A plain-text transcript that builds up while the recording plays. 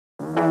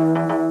And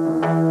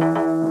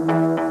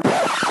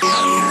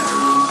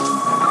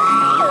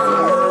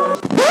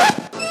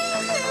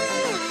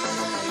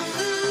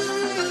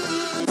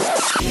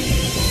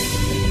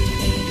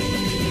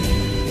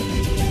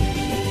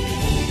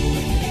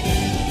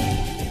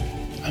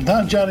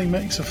that jarring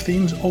mix of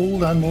themes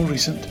old and more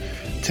recent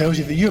tells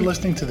you that you're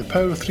listening to the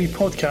Power of Three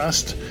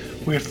podcast,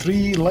 where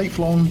three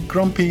lifelong,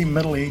 grumpy,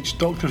 middle-aged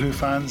Doctor Who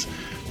fans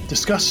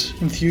discuss,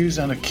 enthuse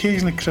and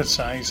occasionally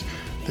criticise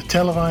the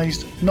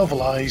televised,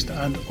 novelised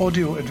and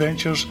audio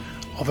adventures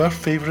of our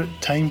favourite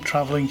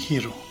time-travelling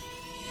hero.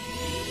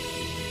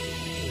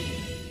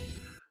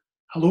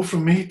 Hello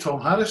from me, Tom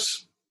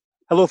Harris.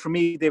 Hello from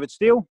me, David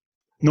Steele.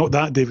 Not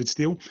that David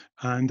Steele.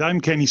 And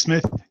I'm Kenny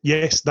Smith.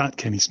 Yes, that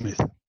Kenny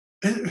Smith.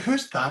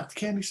 Who's that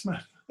Kenny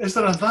Smith? Is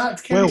there a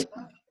that Kenny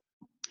Smith?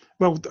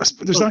 Well,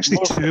 there's actually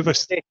two of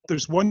us.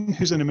 There's one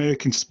who's an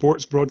American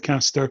sports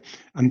broadcaster,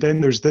 and then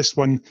there's this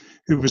one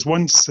who was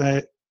once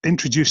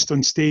introduced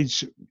on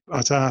stage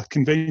at a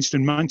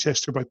convention in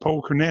Manchester by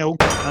Paul Cornell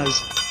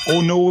as,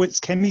 "Oh no, it's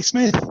Kenny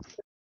Smith,"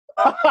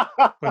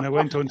 when I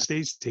went on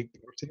stage to take the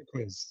Arctic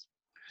quiz.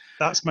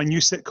 That's my new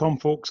sitcom,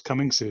 folks,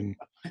 coming soon.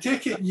 I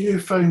take it you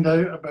found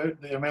out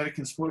about the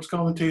American sports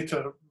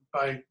commentator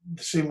by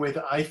the same way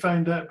that I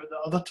found out about the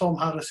other Tom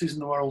Harrises in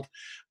the world,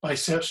 by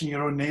searching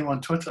your own name on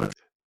Twitter.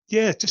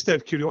 Yeah, just out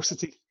of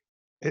curiosity.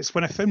 It's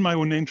when I found my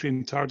own entry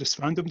in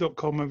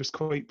TARDISfandom.com, I was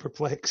quite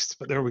perplexed,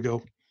 but there we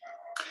go.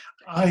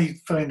 I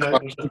found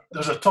out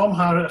there's a Tom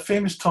Harris, a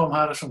famous Tom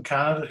Harris from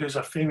Canada, who's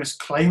a famous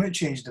climate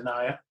change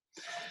denier.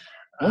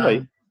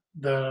 Right.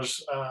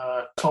 There's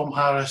Tom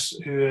Harris,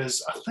 who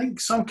is, I think,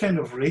 some kind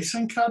of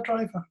racing car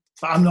driver.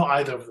 But I'm not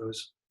either of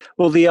those.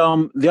 Well, the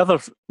other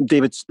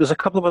Davids, there's a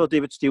couple of other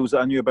David Steeles that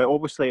I knew about.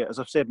 Obviously, as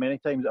I've said many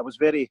times, I was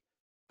very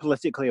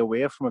politically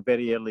aware from a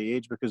very early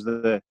age, because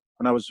when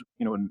I was,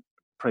 in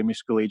primary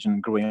school age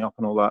and growing up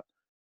and all that,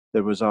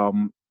 there was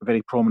the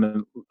very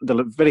prominent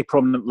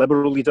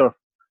Liberal leader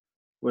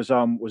was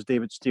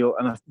David Steele,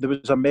 and there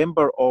was a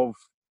member of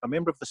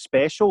the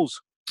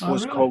Specials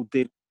was really? Called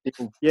David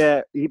Steele.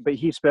 Yeah, but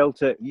he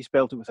spelt it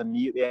with an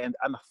E at the end,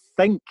 and I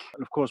think,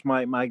 and of course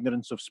my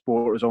ignorance of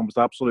sport is almost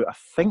absolute. I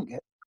think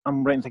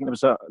I'm right in thinking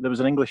there was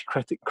an English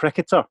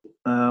cricketer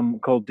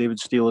called David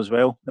Steele as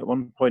well at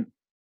one point.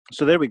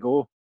 So there we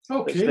go.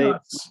 Okay.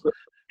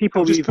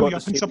 People just pull you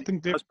up on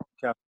something there.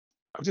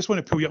 I just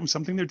want to pull you up on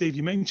something there, Dave.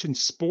 You mentioned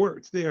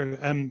sport there.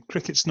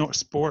 Cricket's not a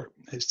sport.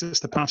 It's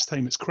just a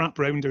pastime. It's crap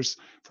rounders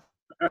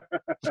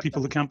for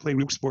people that can't play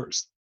real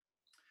sports.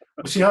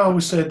 See, I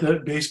always said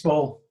that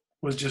baseball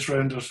was just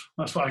rounders.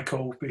 That's what I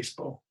call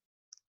baseball.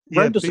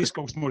 Yeah,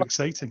 baseball's more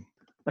exciting.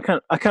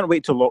 I can't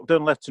wait till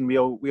lockdown lifts and we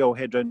all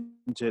head round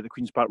to the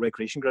Queen's Park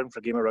Recreation Ground for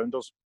a game of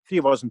rounders. 3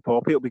 of us and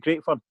Poppy, it'll be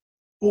great fun.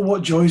 Oh,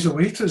 what joys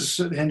await us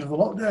at the end of the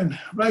lockdown.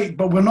 Right,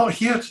 but we're not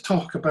here to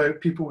talk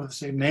about people with the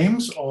same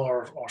names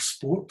or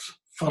sport,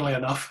 funnily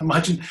enough.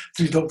 Imagine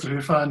 3 Doctor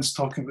Who fans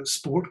talking about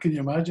sport, can you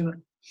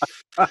imagine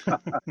it?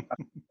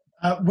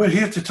 We're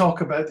here to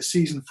talk about the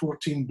Season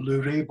 14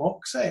 Blu-ray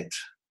box set.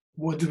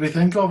 What did we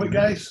think of it,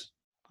 guys?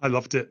 I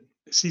loved it.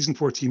 Season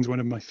 14 is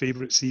one of my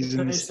favourite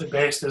seasons. It's the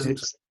best, isn't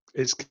it?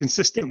 It's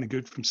consistently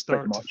good from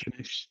start to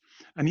finish.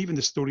 And even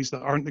the stories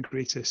that aren't the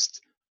greatest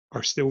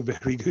are still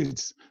very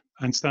good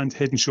and stand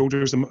head and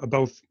shoulders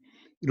above,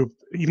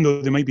 even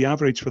though they might be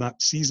average for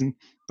that season,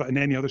 but in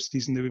any other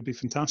season they would be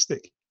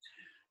fantastic.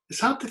 It's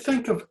hard to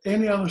think of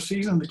any other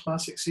season in the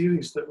classic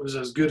series that was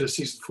as good as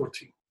Season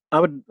 14. I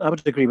would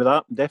agree with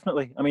that,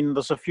 definitely. I mean,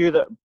 there's a few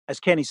that, as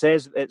Kenny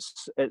says,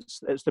 it's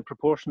the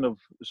proportion of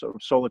sort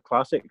of solid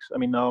classics. I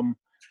mean, I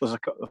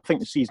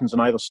think the seasons on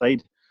either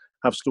side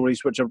have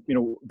stories which are,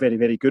 very,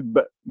 very good,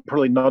 but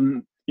probably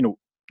none,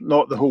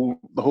 not the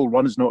whole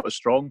run is not as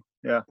strong.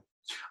 Yeah.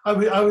 I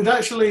would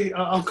actually,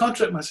 I'll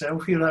contradict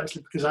myself here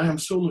actually, because I am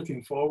so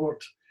looking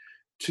forward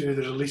to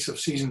the release of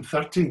Season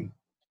 13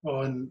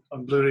 on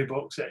Blu-ray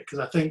box set, because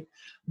I think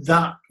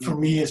that for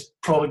me has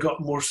probably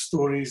got more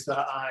stories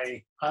that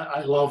I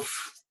love,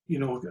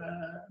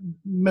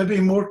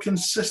 maybe more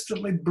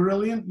consistently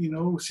brilliant,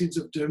 Seeds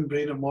of Doom,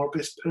 Brain of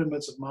Morbius,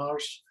 Pyramids of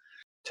Mars.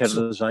 Terror of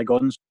the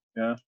Zygons,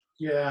 yeah.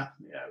 Yeah.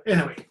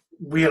 Anyway,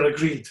 we are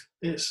agreed.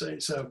 It's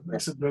a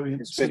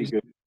brilliant. It's very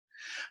good.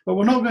 But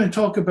we're not going to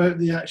talk about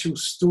the actual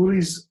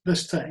stories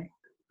this time.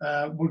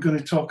 We're going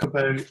to talk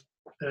about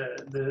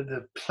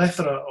the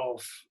plethora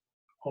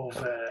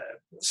of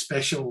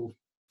special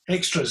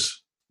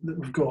extras that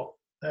we've got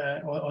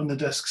on the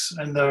discs,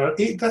 and there are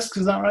 8 discs.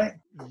 Is that right?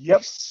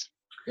 Yes,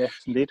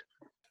 indeed.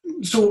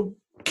 So,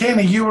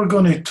 Kenny, you were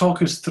going to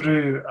talk us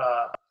through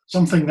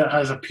something that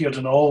has appeared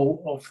in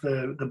all of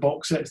the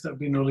box sets that have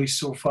been released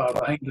so far,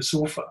 Behind the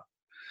Sofa.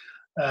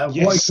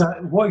 Yes.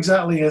 What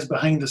exactly is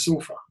Behind the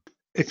Sofa?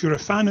 If you're a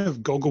fan of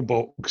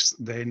Gogglebox,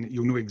 then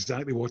you'll know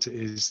exactly what it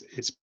is.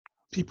 It's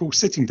people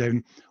sitting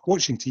down,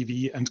 watching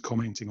TV and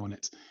commenting on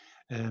it.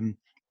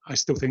 I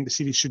still think the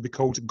series should be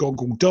called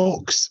Goggle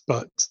Docs,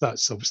 but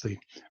that's obviously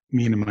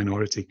me in a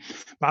minority.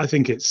 But I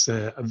think it's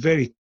a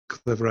very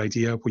clever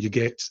idea where you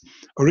get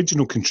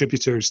original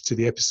contributors to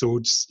the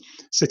episodes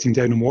sitting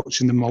down and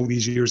watching them all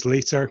these years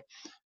later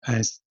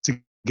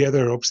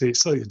together. Obviously,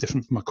 it's slightly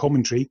different from a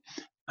commentary.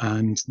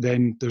 And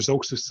then there's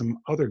also some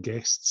other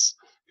guests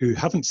who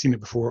haven't seen it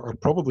before, or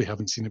probably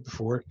haven't seen it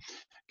before,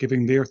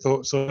 giving their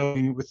thoughts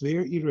on with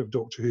their era of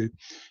Doctor Who.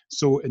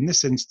 So in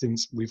this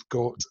instance, we've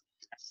got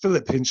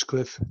Philip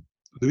Hinchcliffe,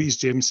 Louise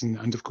Jameson,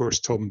 and of course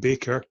Tom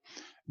Baker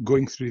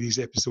going through these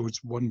episodes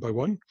one by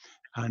one.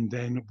 And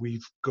then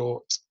we've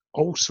got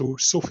also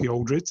Sophie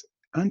Aldred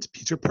and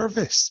Peter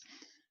Purves.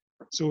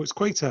 So it's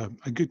quite a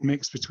good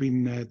mix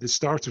between the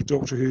start of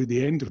Doctor Who,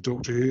 the end of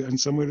Doctor Who, and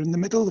somewhere in the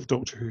middle of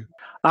Doctor Who.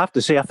 I have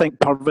to say, I think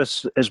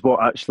Purves is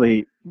what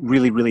actually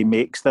really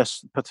makes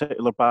this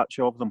particular batch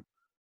of them,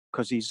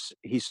 because he's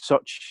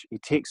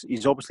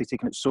obviously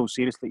taken it so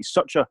seriously. He's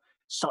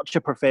such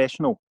a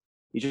professional.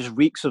 He just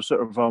reeks of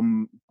sort of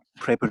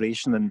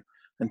preparation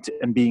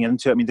and being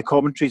into it. I mean, the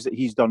commentaries that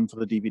he's done for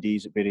the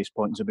DVDs at various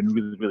points have been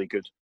really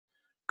good,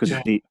 because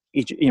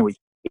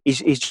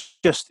he's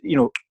just,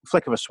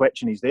 flick of a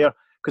switch and he's there.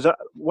 Because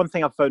one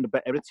thing I've found a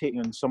bit irritating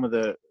in some of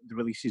the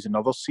releases in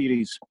other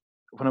series,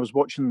 when I was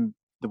watching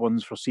the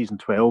ones for season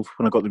 12,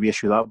 when I got the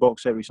reissue of that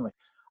box set recently,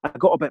 I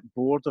got a bit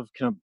bored of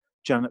kind of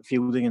Janet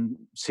Fielding and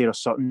Sarah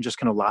Sutton just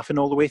kind of laughing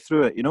all the way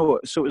through it,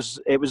 So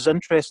it was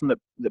interesting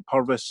that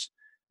Purves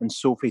and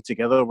Sophie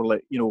together were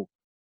like,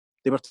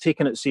 they were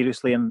taking it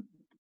seriously and,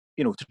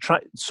 to try,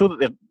 so that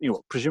they're,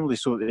 presumably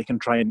so that they can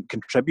try and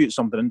contribute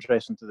something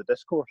interesting to the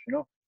discourse,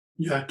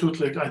 Yeah,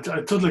 totally. I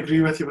totally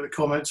agree with you with the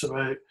comments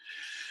about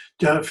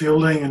Janet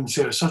Fielding and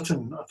Sarah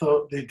Sutton. I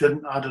thought they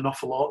didn't add an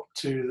awful lot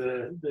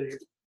to the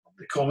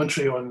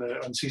commentary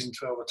on season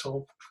 12 at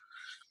all.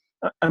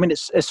 I mean,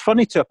 it's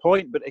funny to a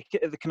point, but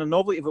the kind of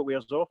novelty of it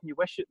wears off, and you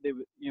wish that they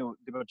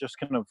were just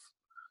kind of,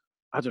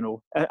 I don't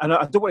know. And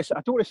I don't want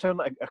to sound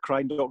like a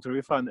crying Doctor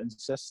Who fan that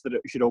insists that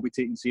it should all be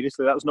taken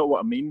seriously. That's not what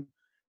I mean.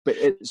 But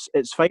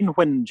it's fine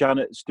when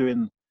Janet's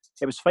doing.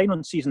 It was fine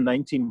on season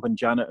 19 when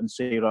Janet and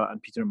Sarah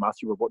and Peter and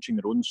Matthew were watching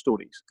their own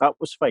stories. That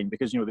was fine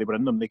because they were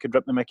in them. They could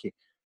rip the Mickey,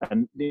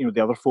 and the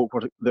other folk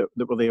that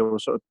were there were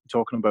sort of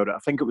talking about it. I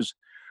think it was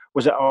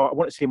it? I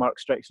want to say Mark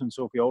Strickson and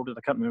Sophie Aldred.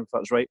 I can't remember if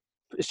that's right.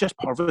 But it's just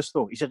Purves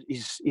though.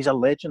 He's a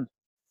legend.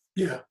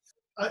 Yeah,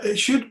 it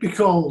should be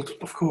called,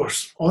 of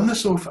course, On the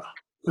Sofa,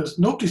 because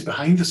nobody's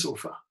behind the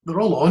sofa. They're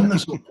all on the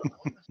sofa.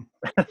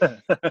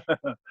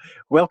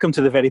 Welcome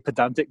to the very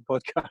pedantic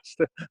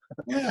podcast.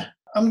 Yeah,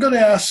 I'm going to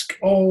ask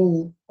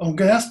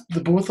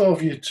the both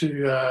of you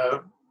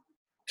to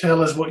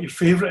tell us what your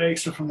favourite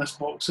extra from this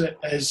box set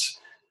is.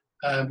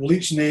 We'll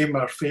each name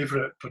our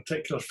favourite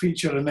particular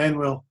feature, and then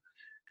we'll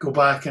go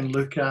back and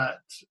look at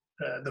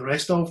the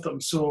rest of them.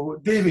 So,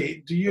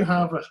 Davey, do you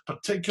have a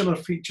particular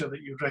feature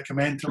that you'd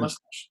recommend to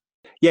listeners?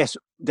 Yes,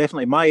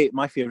 definitely.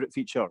 My favourite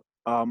feature.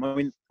 I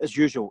mean, as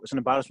usual, it's an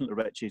embarrassment to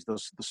riches.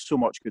 There's so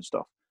much good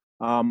stuff.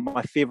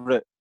 My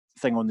favourite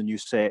thing on the new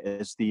set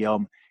is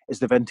the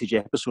vintage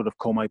episode of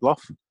Call My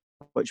Bluff,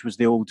 which was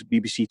the old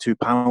BBC Two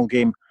panel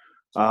game.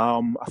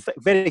 I think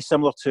very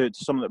similar to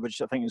something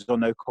which I think is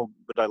on now called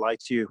Would I Lie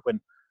to You, when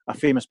a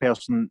famous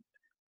person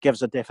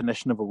gives a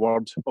definition of a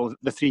word, or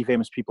the three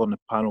famous people on the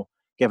panel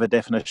give a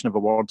definition of a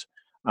word,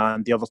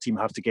 and the other team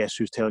have to guess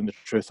who's telling the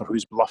truth or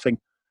who's bluffing.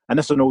 And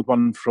this is an old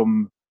one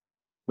from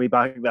way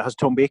back that has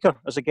Tom Baker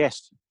as a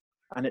guest,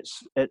 and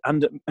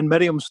and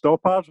Miriam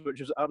Stoppard,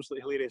 which is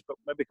absolutely hilarious. But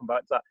maybe come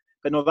back to that.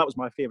 But no, that was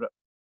my favourite.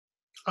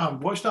 I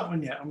haven't watched that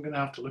one yet. I'm going to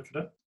have to look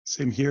at it.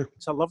 Same here.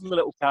 It's a lovely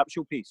little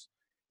capsule piece.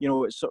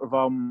 It's sort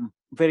of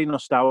very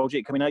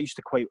nostalgic. I mean, I used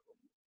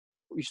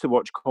to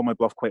watch Call My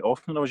Bluff quite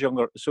often when I was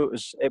younger, so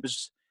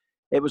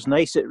it was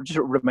nice. It just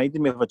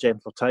reminded me of A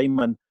Gentler Time,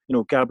 and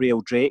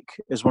Gabrielle Drake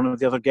is one of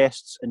the other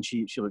guests, and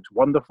she looks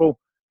wonderful.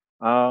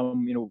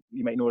 You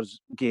might know her as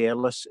Gay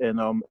Ellis in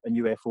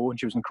UFO, and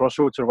she was in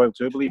Crossroads for a while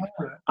too, I believe.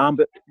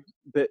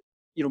 But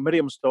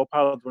Miriam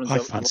Stoppard, one of the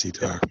fancied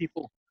her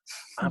people.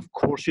 Of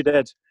course you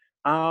did.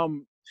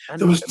 And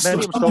there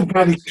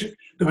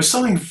was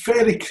something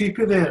very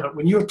creepy there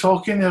when you were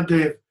talking there,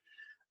 Dave,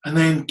 and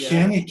then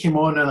Kenny came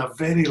on in a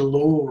very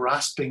low,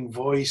 rasping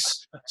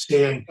voice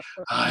saying,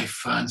 "I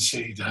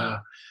fancied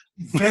her."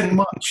 Very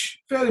much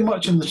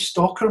in the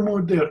stalker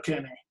mode there,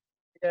 Kenny.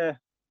 Yeah,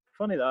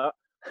 funny that.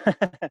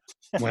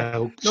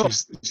 Well,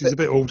 she's a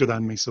bit older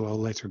than me, so I'll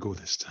let her go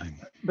this time.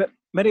 But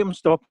Miriam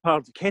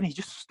Stoppard, Kenny,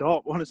 just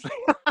stop, honestly.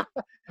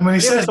 And when he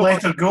says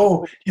let her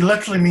go, he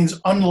literally means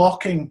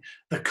unlocking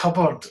the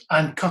cupboard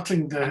and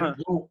cutting the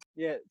rope.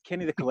 Yeah,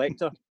 Kenny the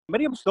Collector.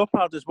 Miriam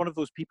Stoppard is one of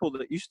those people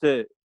that used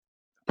to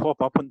pop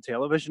up on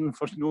television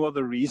for no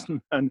other reason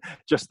and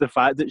just the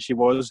fact that she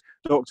was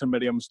Dr.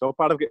 Miriam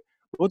Stoppard. I've got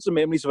loads of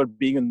memories of her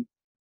being on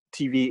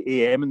TV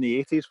AM in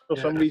the 80s for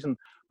some reason.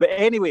 But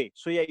anyway,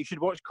 so yeah, you should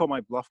watch Call My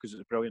Bluff because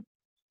it's brilliant.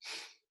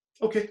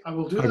 Okay, I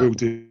will do that. I will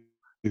do.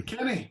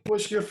 Kenny,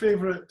 what's your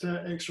favourite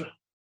extra?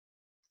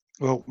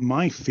 Well,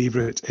 my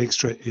favourite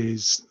extra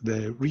is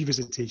the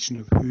revisitation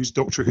of Who's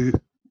Doctor Who.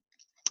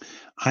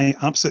 I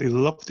absolutely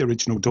love the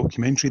original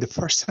documentary. The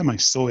first time I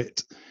saw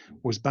it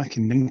was back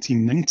in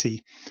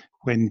 1990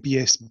 when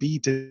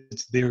BSB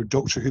did their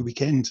Doctor Who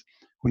weekend,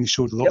 when they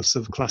showed lots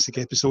of classic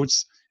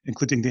episodes,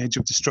 including The Edge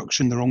of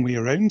Destruction, The Wrong Way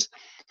Around.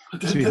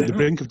 So you had the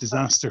brink of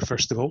disaster,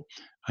 first of all,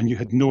 and you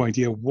had no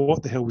idea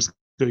what the hell was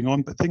going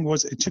on. But the thing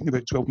was, it took me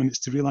about 12 minutes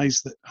to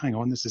realise that, hang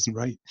on, this isn't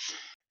right.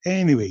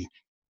 Anyway,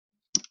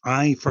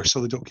 I first saw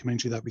the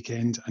documentary that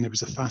weekend, and it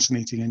was a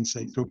fascinating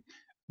insight. So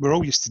we're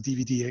all used to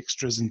DVD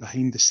extras and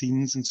behind the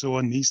scenes and so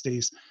on these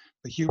days,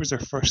 but here was our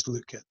first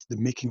look at the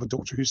making of a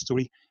Doctor Who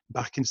story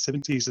back in the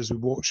 70s as we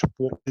walked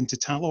into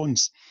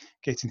Talons,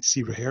 getting to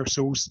see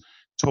rehearsals,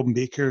 Tom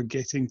Baker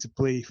getting to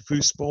play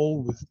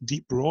foosball with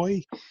Deep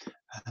Roy,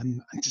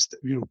 and just,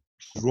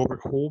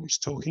 Robert Holmes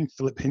talking,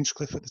 Philip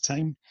Hinchcliffe at the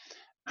time.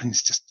 And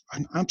it's just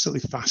an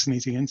absolutely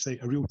fascinating insight,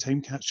 a real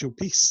time capsule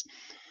piece.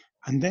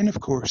 And then, of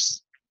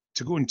course,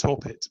 to go and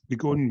top it, we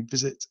go and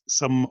visit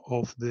some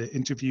of the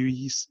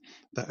interviewees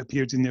that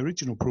appeared in the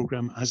original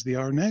programme as they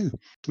are now.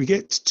 We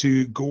get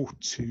to go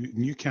to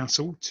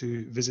Newcastle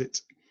to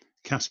visit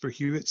Caspar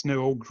Hewitt, now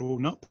all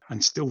grown up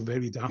and still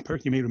very dapper.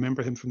 You may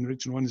remember him from the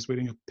original one as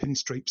wearing a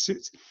pinstripe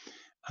suit.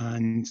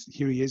 And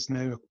here he is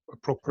now, a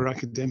proper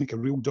academic, a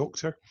real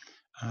doctor,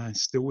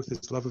 still with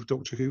his love of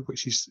Doctor Who,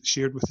 which he's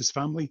shared with his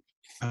family.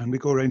 And we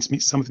go around to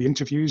meet some of the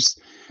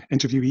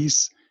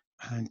interviewees,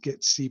 and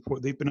get to see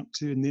what they've been up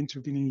to in the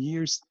intervening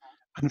years.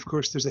 And of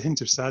course, there's a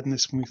hint of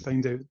sadness when we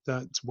find out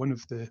that one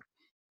of the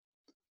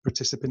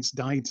participants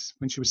died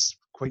when she was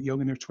quite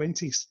young in her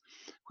 20s,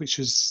 which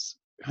has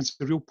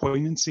a real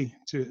poignancy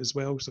to it as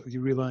well. So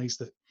you realise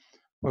that,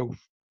 well,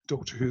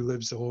 Doctor Who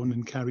lives on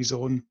and carries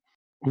on.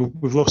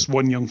 We've lost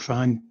one young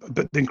fan,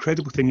 but the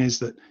incredible thing is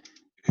that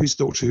Who's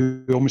Doctor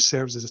Who almost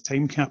serves as a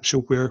time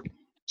capsule where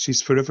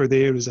she's forever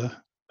there as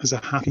a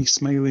happy,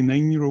 smiling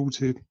 9-year-old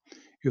who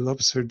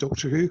loves her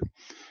Doctor Who.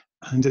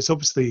 And it's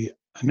obviously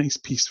a nice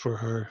piece for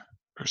her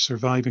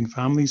surviving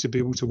families to be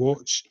able to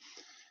watch,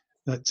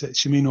 that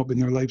she may not be in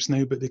their lives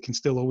now, but they can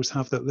still always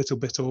have that little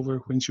bit of her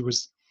when she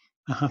was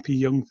a happy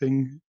young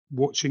thing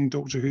watching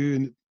Doctor Who,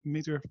 and it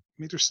made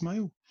her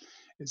smile.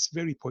 It's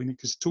very poignant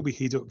because Toby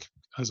Haydock,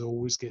 as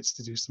always, gets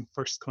to do some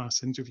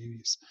first-class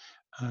interviews,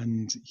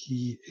 and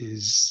he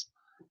is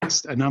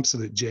an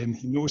absolute gem.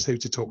 He knows how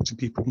to talk to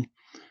people,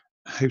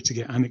 how to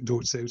get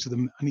anecdotes out of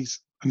them,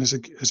 and as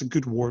a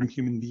good, warm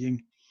human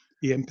being,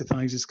 he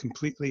empathises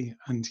completely,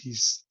 and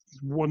he's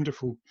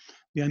wonderful.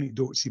 The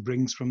anecdotes he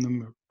brings from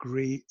them are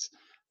great,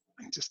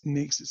 and just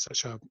makes it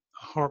such a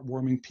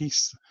heartwarming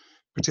piece,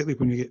 particularly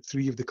when you get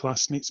 3 of the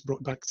classmates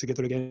brought back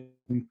together again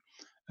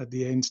at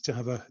the end to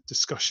have a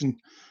discussion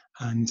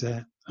and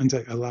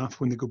a laugh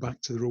when they go back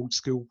to their old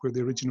school where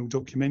the original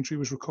documentary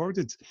was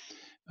recorded.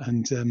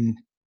 And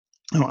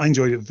I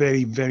enjoyed it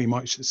very, very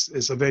much.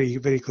 It's a very,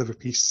 very clever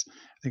piece,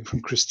 I think,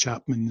 from Chris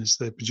Chapman as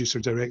the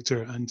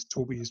producer-director and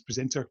Toby as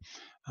presenter.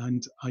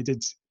 And I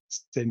did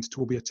send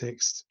Toby a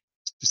text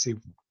to say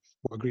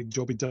what a great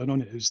job he'd done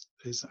on it.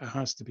 It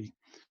has to be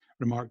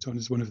remarked on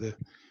as one of the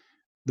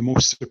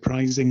most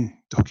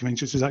surprising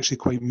documentaries. It was actually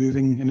quite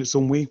moving in its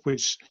own way,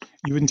 which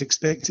you wouldn't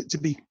expect it to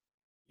be.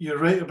 You're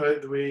right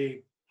about the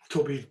way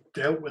Toby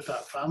dealt with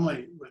that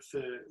family,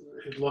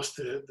 who'd lost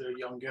their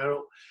young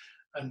girl.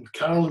 And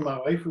Carolyn, my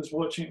wife, was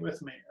watching it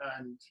with me,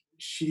 and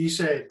she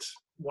said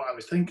what I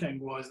was thinking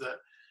was that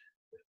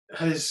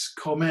his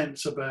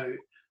comments about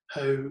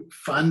how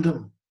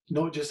fandom,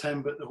 not just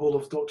him, but the whole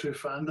of Doctor Who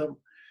fandom,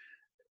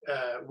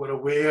 were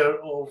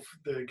aware of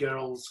the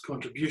girl's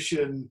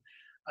contribution,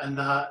 and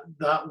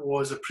that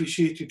was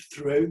appreciated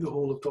throughout the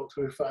whole of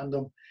Doctor Who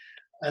fandom.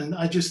 And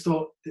I just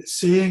thought that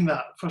saying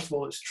that, first of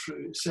all, it's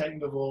true.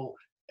 Second of all,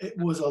 it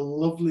was a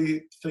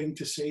lovely thing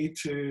to say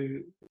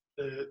to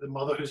the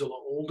mother, who's a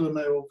lot older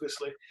now,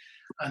 obviously,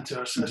 and to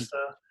her sister.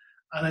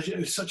 And it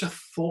was such a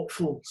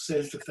thoughtful,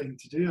 sensitive thing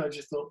to do. I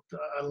just thought,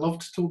 I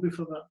loved Toby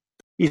for that.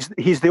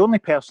 He's the only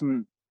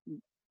person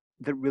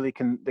that really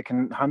can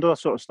handle that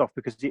sort of stuff,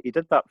 because he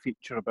did that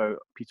feature about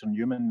Peter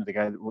Newman, the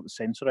guy that wrote the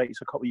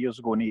Sensorites a couple of years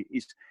ago, and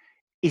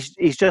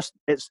he's just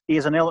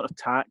an element of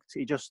tact.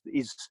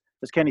 He's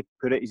as Kenny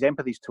put it, his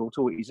empathy's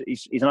total.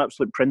 He's an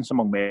absolute prince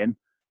among men,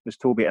 was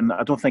Toby, and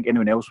I don't think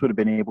anyone else would have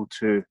been able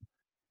to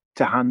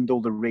handle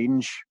the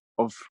range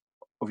of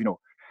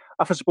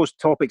I suppose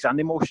topics and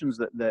emotions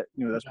that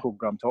this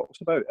programme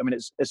talks about. I mean,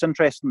 it's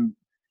interesting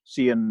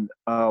seeing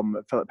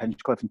Philip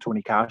Hinchcliffe and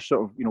Tony Cash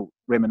sort of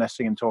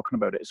reminiscing and talking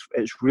about it.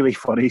 It's really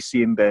funny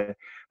seeing the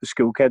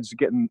school kids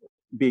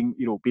being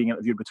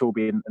interviewed with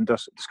Toby and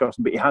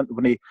discussing. But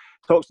when he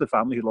talks to the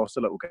family who lost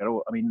a little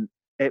girl, I mean,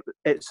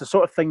 it's the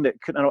sort of thing that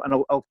could,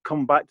 and I'll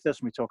come back to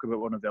this when we talk about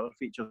one of the other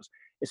features.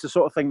 It's the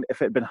sort of thing that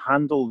if it had been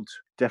handled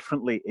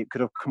differently, it could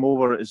have come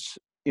over as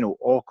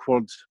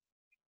awkward,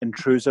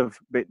 intrusive.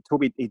 But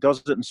Toby, he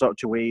does it in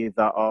such a way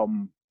that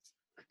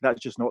that's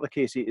just not the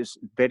case. It's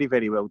very,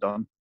 very well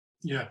done.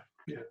 Yeah.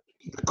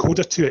 The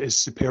coda to it is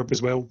superb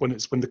as well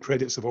when the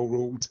credits have all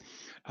rolled,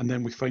 and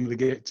then we finally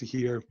get to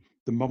hear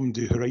the mum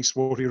do her Ice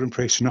Warrior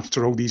impression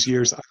after all these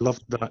years. I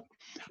loved that.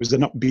 It was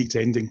an upbeat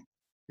ending.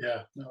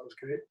 Yeah, that was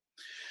great.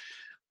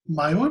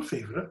 My own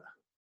favourite,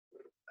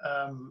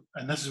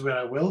 and this is where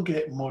I will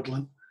get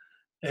maudlin,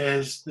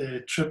 is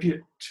the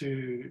tribute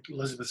to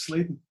Elizabeth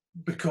Sladen,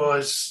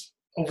 because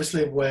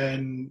obviously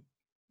when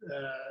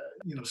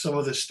some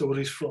of the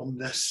stories from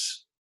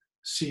this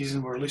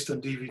season were released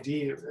on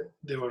DVD,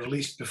 they were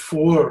released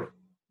before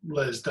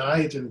Liz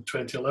died in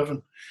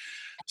 2011,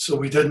 so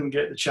we didn't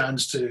get the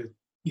chance to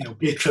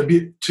pay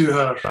tribute to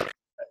her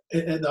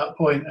at that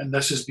point. And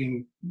this has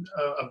been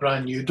a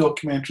brand new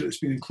documentary that's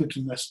been included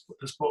in this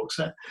box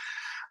set,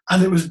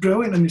 and it was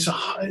brilliant. And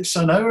it's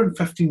an hour and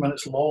 15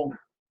 minutes long.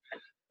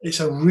 It's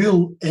a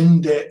real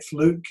in-depth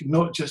look,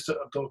 not just at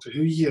her Doctor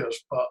Who years,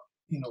 but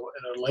in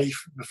her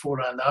life before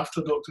and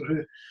after Doctor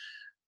Who.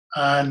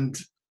 And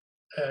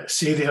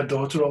Sadie, her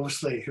daughter,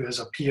 obviously, who has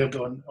appeared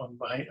on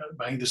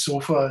behind the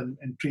sofa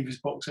in previous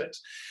box sets,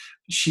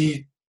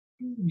 she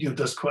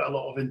does quite a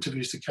lot of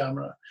interviews to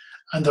camera,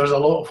 and there's a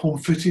lot of home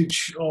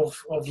footage of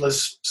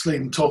Liz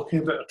Sladen talking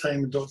about her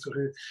time in Doctor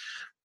Who.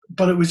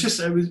 But it was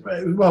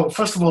well,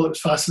 first of all, it was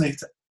fascinating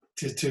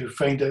to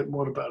find out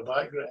more about her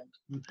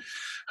background,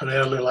 her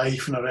early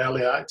life and her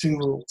early acting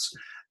roles.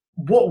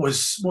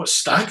 What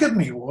staggered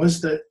me was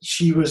that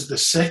she was the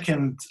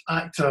second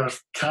actor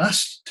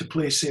cast to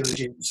play Sarah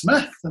Jane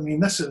Smith. I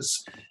mean, this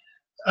is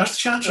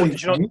earth-shattering.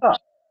 Did you not know that?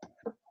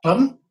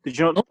 Pardon? Did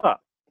you not know that?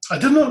 I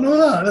did not know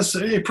that. This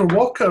is April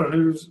Walker,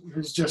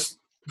 who's just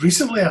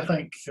recently, I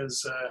think,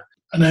 has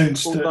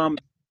announced well,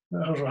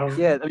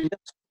 yeah, I mean,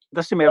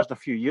 this emerged a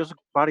few years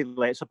ago. Barry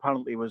Letts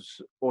apparently was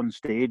on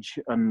stage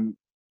and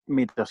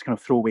made this kind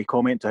of throwaway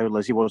comment to how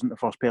Lizzie wasn't the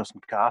first person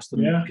cast,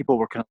 and people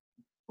were kind of,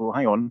 well,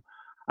 hang on.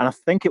 And I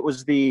think it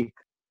was the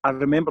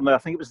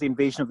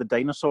Invasion of the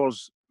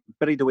Dinosaurs,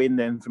 buried away in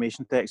the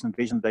information text,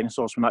 Invasion of the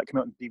Dinosaurs, when that came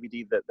out on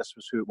DVD, that this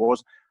was who it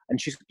was. And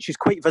she's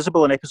quite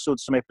visible in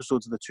some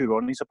episodes of the Two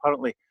Ronnies,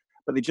 apparently,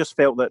 but they just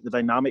felt that the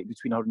dynamic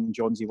between her and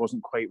Johnsy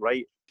wasn't quite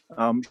right.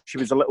 She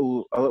was a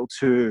little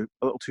too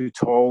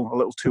tall, a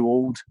little too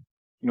old.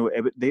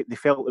 They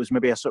felt it was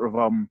maybe a sort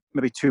of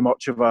maybe too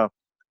much of a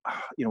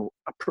little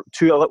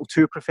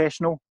too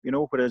professional,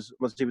 whereas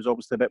Lizzie was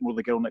obviously a bit more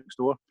the girl next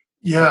door.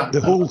 Yeah, the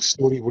whole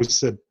story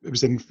was it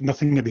was in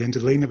Nothing at the End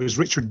of the Lane. It was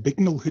Richard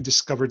Bignell who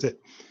discovered it,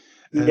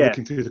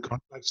 looking through the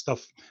contract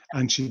stuff,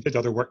 and she did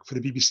other work for the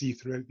BBC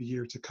throughout the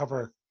year to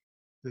cover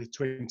the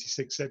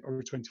 26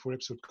 or 24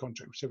 episode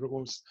contract, whichever it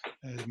was,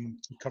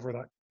 to cover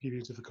that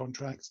period of the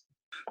contract.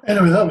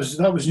 Anyway, that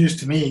was news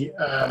to me,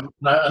 and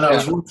I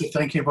was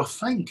thinking, well,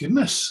 thank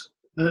goodness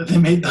they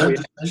made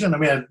that decision. I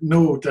mean, I had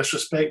no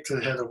disrespect to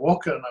Heather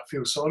Walker, and I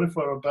feel sorry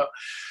for her, but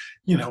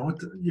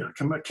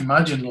can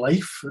imagine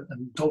life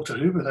in Doctor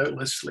Who without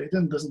Liz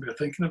Sladen. Doesn't bear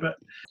thinking about.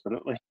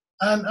 Absolutely.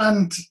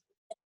 And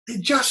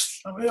it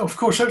just, of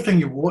course, everything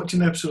you watch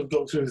an episode of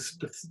Doctor Who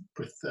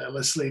with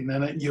Liz Sladen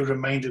in it, you're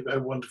reminded of how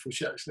wonderful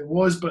she actually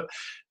was. But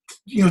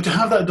to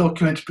have that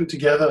documentary put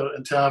together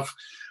and to have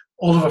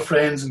all of her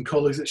friends and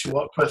colleagues that she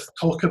worked with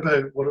talk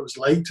about what it was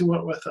like to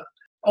work with her.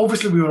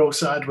 Obviously, we were all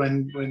sad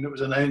when it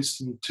was announced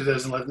in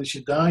 2011 that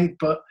she died,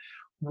 but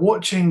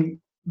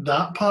watching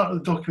that part of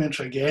the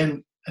documentary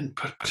again, and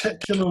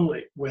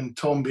particularly when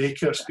Tom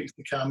Baker speaks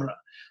to camera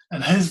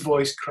and his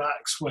voice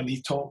cracks when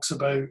he talks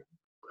about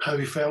how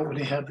he felt when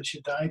he heard that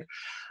she died,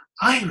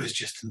 I was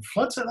just in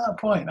floods at that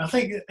point. I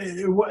think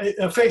it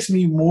affects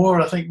me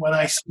more, when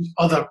I see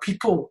other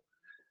people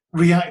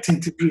reacting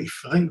to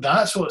grief. I think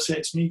that's what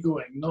sets me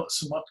going, not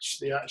so much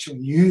the actual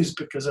news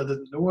because I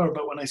didn't know her,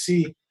 but when I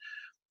see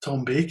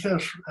Tom Baker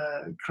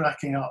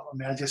cracking up, I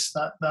mean,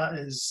 that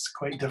is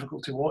quite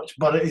difficult to watch,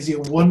 but it is a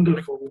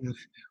wonderful,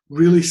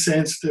 really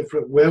sensitive,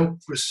 well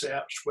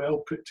researched,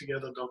 well put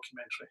together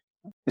documentary.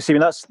 You see, I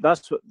mean,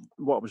 that's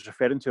what I was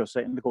referring to a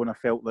second ago, and I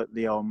felt that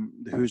the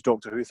Who's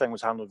Doctor Who thing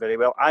was handled very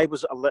well. I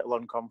was a little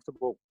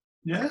uncomfortable.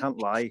 I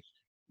can't lie,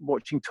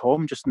 watching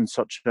Tom just in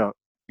such a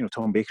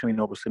Tom Baker. I mean,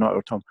 obviously not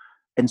our Tom,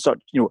 in such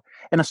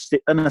in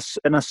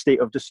a state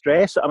of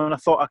distress. I mean, I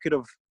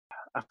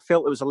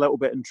felt it was a little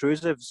bit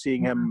intrusive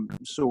seeing him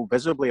so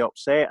visibly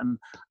upset, and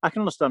I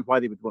can understand why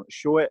they would want to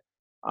show it.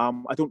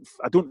 I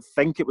don't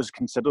think it was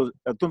considered.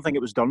 I don't think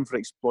it was done for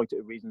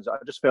exploitative reasons. I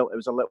just felt it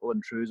was a little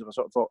intrusive. I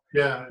sort of thought,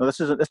 this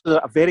is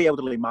a very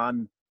elderly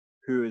man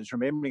who is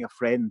remembering a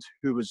friend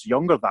who was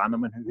younger than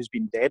him and who's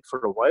been dead for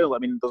a while. I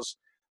mean, there's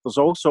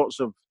all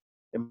sorts of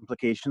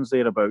implications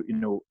there about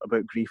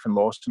about grief and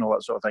loss and all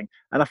that sort of thing.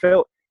 And I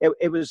felt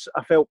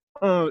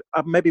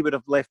I maybe would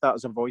have left that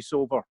as a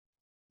voiceover.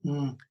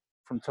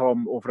 From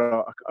Tom over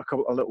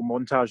a little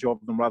montage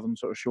of them rather than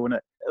sort of showing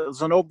it.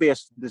 There's an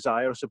obvious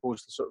desire, I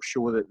suppose, to sort of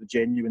show the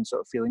genuine sort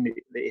of feeling that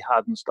he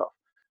had and stuff.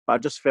 But I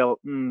just felt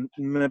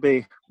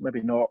maybe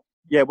not.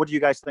 Yeah, what do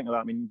you guys think of that?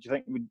 I mean,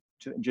 do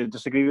you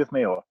disagree with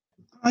me or?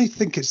 I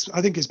think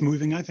it's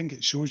moving. I think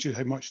it shows you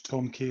how much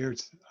Tom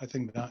cared. I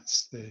think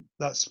that's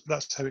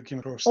how it came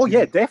across. Oh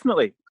yeah,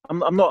 definitely.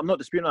 I'm not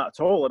disputing that at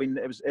all. I mean,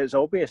 it was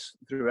obvious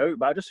throughout,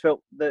 but I just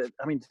felt that.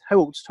 I mean, how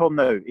old's Tom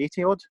now?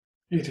 80 odd.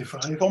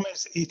 85. Tom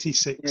is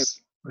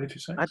 86. Yeah,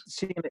 86.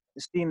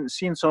 I'd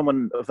seen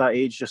someone of that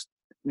age just,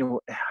 I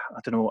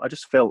don't know, I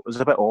just felt it was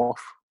a bit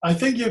off. I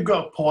think you've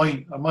got a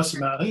point, I must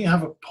admit. I think you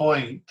have a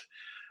point.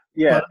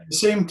 Yeah. But at the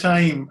same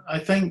time, I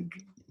think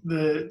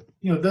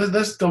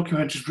this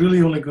documentary is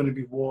really only going to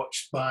be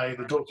watched by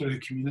the Doctor Who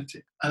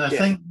community, and I Yeah.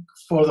 think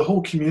for the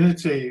whole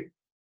community,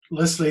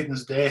 Liz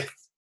Sladen's death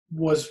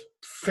was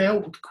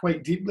felt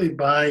quite deeply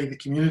by the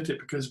community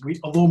because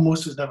although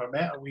most of us never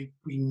met her, we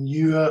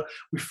knew her,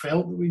 we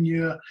felt that we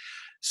knew her.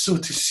 So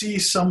to see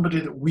somebody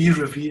that we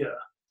revere,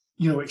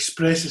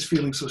 express his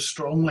feelings so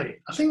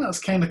strongly, I think that's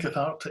kind of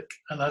cathartic,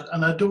 and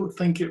I don't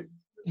think it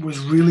was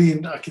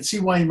really. I can see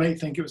why you might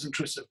think it was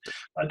intrusive.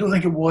 I don't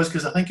think it was,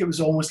 because I think it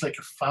was almost like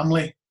a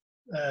family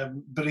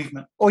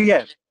bereavement. Oh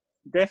yeah,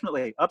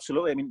 definitely,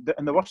 absolutely. I mean,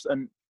 and the worst,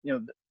 and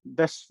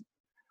this,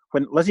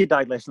 when Lizzie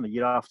died less than a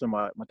year after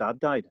my dad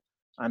died,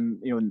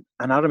 and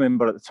and I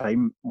remember at the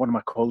time one of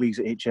my colleagues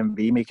at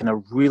HMV making a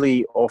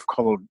really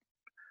off-colour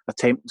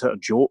attempt at a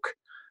joke,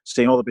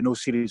 saying, "Oh, there'll be no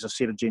series of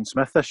Sarah Jane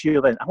Smith this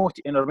year." Then,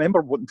 and I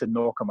remember wanting to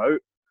knock him out,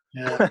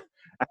 Yeah.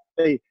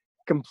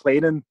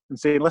 complaining and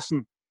saying,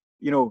 "Listen,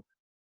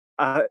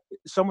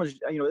 someone's,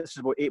 this is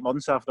about 8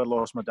 months after I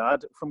lost my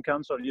dad from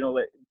cancer.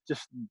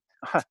 Just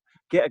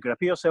get a grip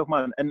of yourself,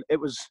 man." And it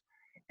was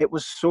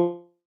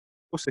so,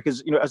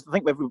 because I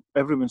think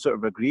everyone sort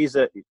of agrees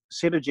that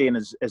Sarah Jane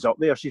is up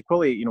there. She's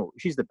probably,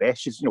 she's the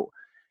best. She's,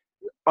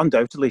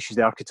 undoubtedly she's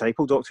the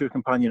archetypal Doctor Who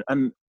companion,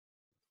 and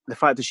the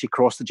fact that she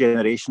crossed the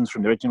generations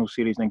from the original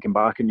series and then came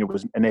back and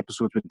was in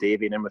episodes with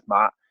Davey and then with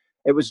Matt,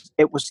 it was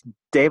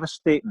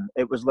devastating.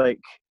 It was like,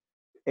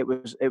 it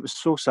was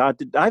so sad.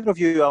 Did either of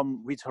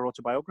you read her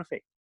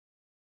autobiography?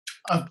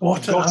 I've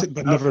bought it,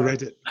 but never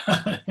read it.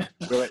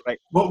 Right.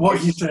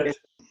 What you said?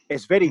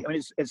 It's very. I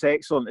mean, it's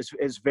excellent.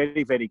 It's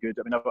very, very good.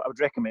 I mean, I would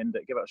recommend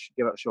it. Give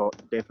it a shot.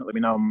 Definitely.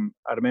 I mean,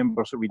 I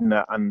remember sort of reading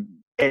it, and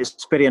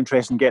it's very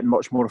interesting getting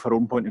much more of her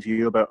own point of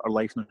view about her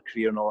life and her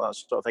career and all that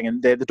sort of thing.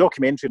 And the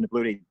documentary and the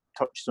Blu-ray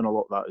touches on a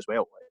lot of that as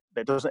well.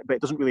 But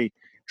it doesn't really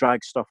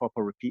drag stuff up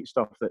or repeat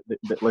stuff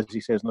that Lizzie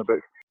says in the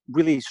book.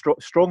 Really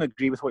strong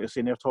agree with what you're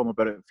saying there, Tom,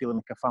 about it feeling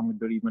like a family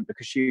bereavement,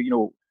 because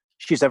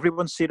she's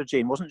everyone's Sarah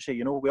Jane, wasn't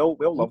she? We all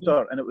loved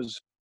her, and it was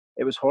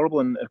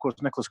horrible. And of course,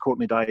 Nicholas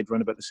Courtney died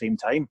around about the same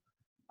time,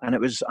 and it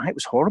was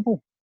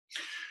horrible.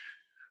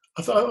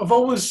 I've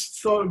always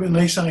thought it'd be a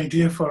nice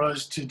idea for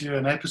us to do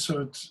an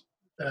episode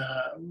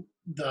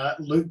that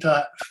looked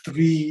at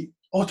 3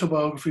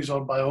 autobiographies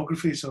or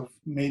biographies of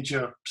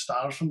major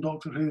stars from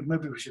Doctor Who.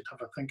 Maybe we should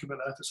have a think about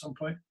that at some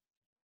point.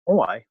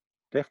 Oh, aye,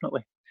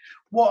 definitely.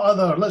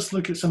 Let's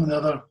look at some of the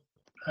other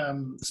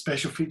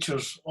special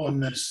features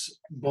on this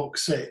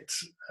box set.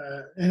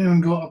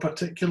 Anyone got a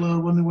particular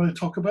one they want to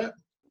talk about?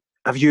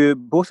 Have you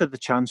both had the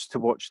chance to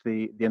watch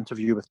the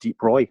interview with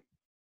Deep Roy?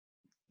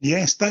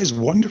 Yes, that is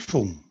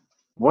wonderful.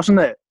 Wasn't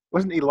it?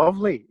 Wasn't he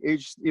lovely? I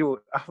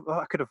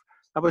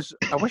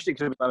wish it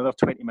could have been another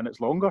 20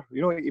 minutes longer.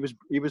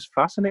 He was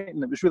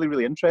fascinating. It was really,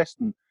 really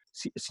interesting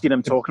seeing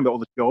him talking about all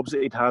the jobs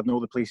that he'd had and all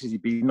the places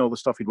he'd been, all the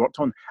stuff he'd worked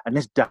on. And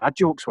his dad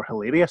jokes were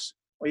hilarious.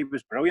 Oh, he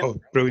was brilliant. Oh,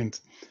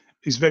 brilliant.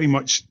 He's very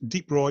much,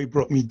 Deep Roy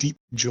brought me deep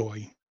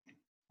joy.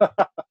 I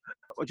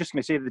was just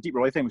going to say the Deep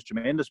Roy thing was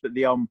tremendous, but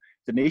the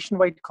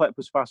Nationwide clip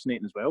was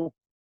fascinating as well.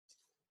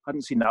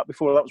 Hadn't seen that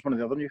before. That was one of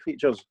the other new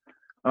features.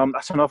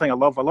 That's another thing I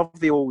love. I love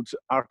the old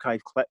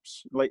archive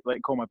clips, like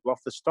Call My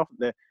Bluff. The stuff,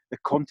 the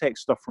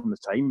context stuff from the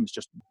time is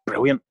just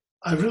brilliant.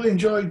 I really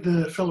enjoyed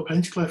the Philip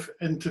Hinchcliffe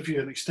interview,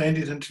 an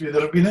extended interview.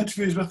 There have been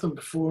interviews with him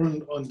before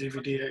on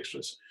DVD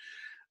extras.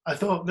 I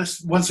thought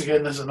this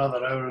is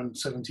another hour and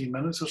 17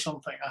 minutes or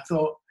something. I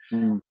thought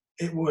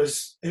it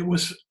was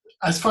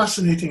as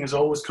fascinating as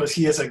always, because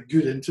he is a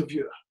good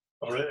interviewer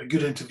or a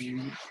good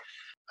interviewee.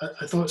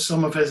 I thought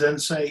some of his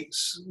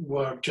insights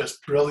were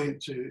just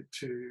brilliant to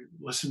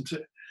listen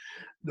to.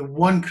 The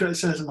one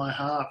criticism I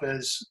have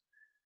is,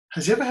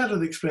 has he ever heard of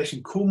the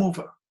expression comb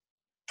over?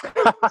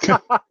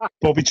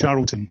 Bobby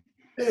Charlton.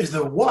 It is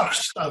the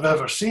worst I've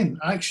ever seen,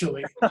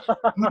 actually.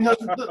 I mean,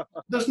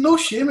 there's no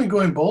shame in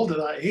going bald at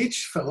that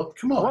age, Philip.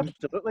 Come on. Oh,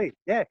 absolutely.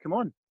 Yeah, come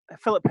on.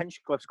 Philip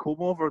Hinchcliffe's comb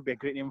over would be a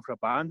great name for a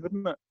band,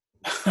 wouldn't it?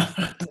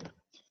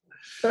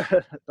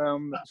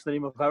 That's the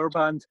name of our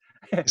band.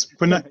 Yeah,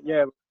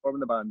 we're forming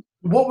the band.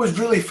 What was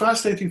really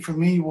fascinating for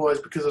me was,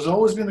 because there's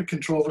always been a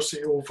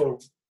controversy over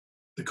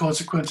the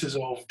consequences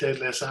of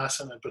Deadly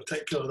Assassin, in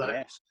particular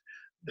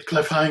the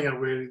cliffhanger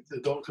where the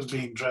Doctor's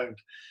being drowned.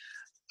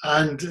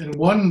 And in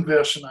one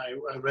version I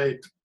read,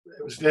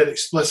 it was very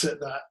explicit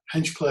that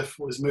Hinchcliffe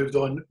was moved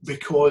on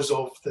because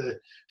of the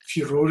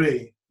furore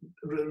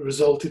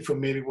resulted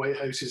from Mary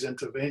Whitehouse's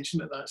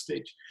intervention at that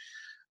stage.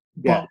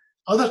 But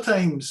other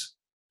times,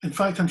 in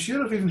fact, I'm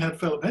sure I've even heard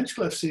Philip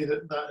Hinchcliffe say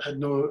that had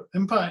no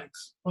impact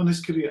on his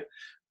career.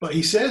 But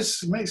he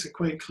makes it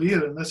quite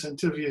clear in this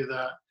interview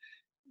that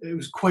it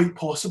was quite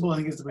possible, I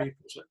think is the way he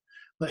puts it,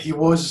 that he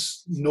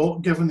was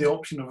not given the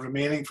option of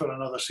remaining for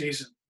another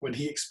season when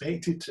he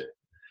expected to.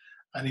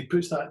 And he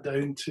puts that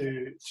down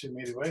to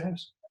Mary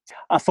Whitehouse.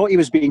 I thought he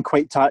was being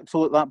quite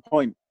tactful at that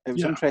point. It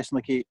was interesting.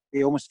 Like he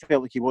almost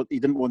felt like he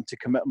didn't want to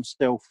commit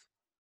himself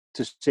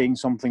to saying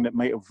something that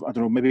might have, I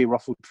don't know, maybe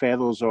ruffled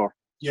feathers or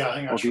I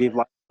think that's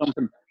right.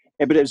 Something.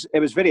 But it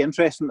was very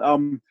interesting.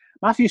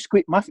 Matthew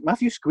Squeak.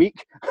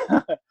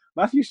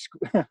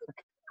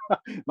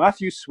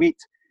 Matthew Sweet.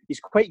 He's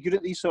quite good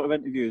at these sort of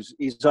interviews.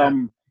 He's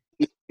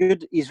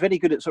good. He's very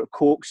good at sort of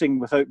coaxing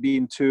without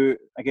being too.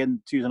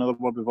 Again, to use another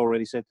word we've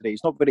already said today.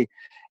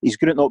 He's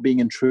good at not being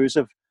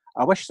intrusive.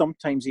 I wish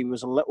sometimes he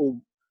was a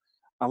little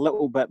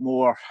bit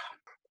more.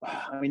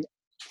 I mean,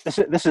 this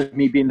is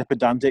me being the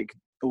pedantic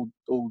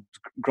old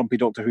grumpy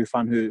Doctor Who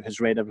fan who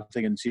has read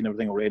everything and seen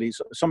everything already.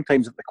 So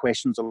sometimes the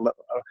questions are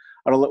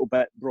a little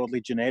bit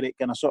broadly generic,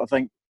 and I sort of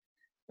think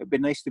it'd be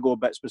nice to go a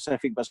bit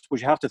specific, but I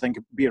suppose you have to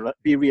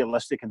be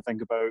realistic and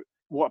think about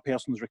what a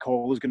person's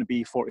recall is going to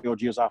be 40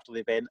 odd years after the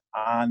event,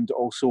 and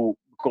also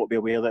got to be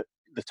aware that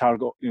the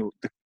target,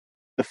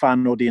 the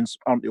fan audience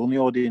aren't the only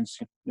audience.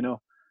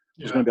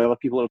 There's going to be other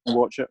people that are going to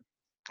watch it.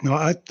 No,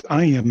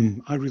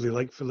 I really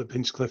like Philip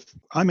Hinchcliffe.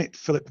 I met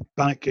Philip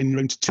back in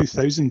around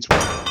 2000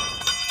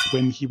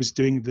 when he was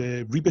doing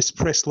the Rebus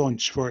press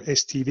launch for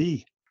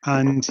STV,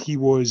 and he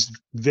was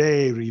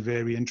very,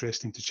 very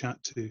interesting to chat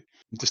to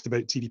just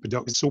about TV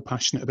production. So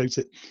passionate about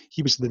it.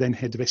 He was the then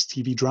head of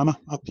STV drama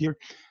up here,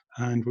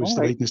 and was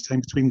dividing his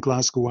time between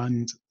Glasgow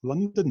and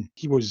London.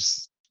 He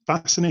was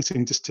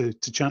fascinating just to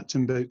chat to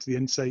him about the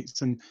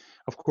insights. And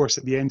of course,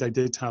 at the end, I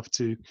did have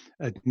to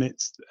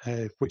admit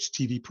which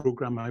TV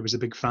programme I was a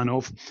big fan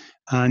of.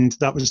 And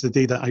that was the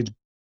day that I'd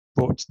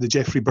bought the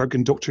Geoffrey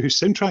Burgon Doctor Who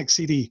soundtrack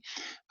CD,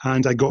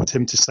 and I got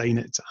him to sign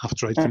it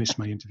after I'd finished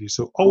my interview.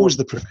 So always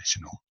the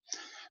professional.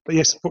 But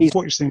yes, what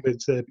you're saying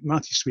about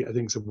Matthew Sweet, I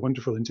think, is a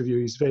wonderful interview.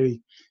 He's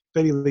very,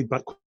 very laid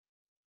back,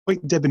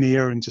 quite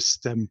debonair, and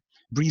just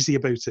breezy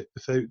about it.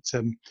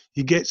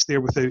 He gets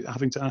there without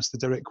having to ask the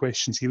direct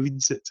questions. He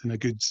leads it in a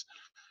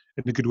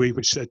good way,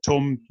 which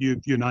Tom, you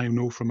and I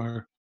know from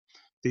our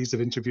days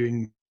of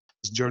interviewing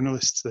as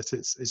journalists, that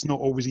it's not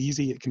always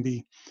easy. It can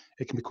be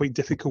quite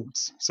difficult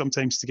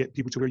sometimes to get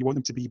people to where you want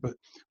them to be, but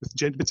with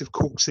a bit of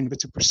coaxing, a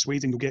bit of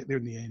persuading, you'll get there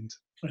in the end.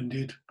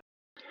 Indeed.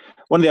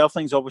 One of the other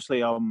things,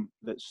 obviously,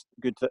 that's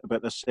good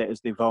about this set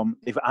is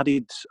they've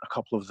added a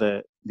couple of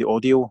the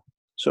audio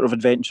sort of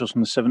adventures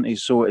from the 70s.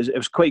 So it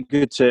was quite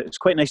good it's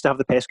quite nice to have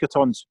the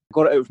Pescatons. I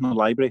got it out from the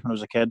library when I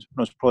was a kid,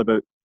 when I was probably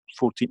about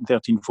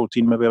 13,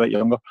 14, maybe a bit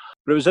younger.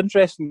 But it was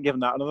interesting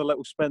giving that another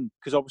little spin,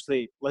 because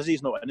obviously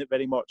Lizzie's not in it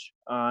very much,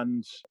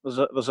 and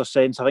there's a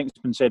sense, I think it's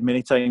been said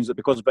many times, that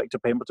because Victor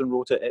Pemberton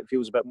wrote it, it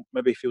feels a bit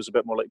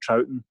more like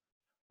Troughton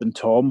than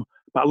Tom.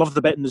 But I love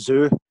the bit in the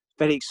zoo.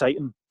 Very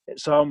exciting.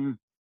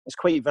 It's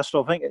quite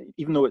visceral. I think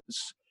even though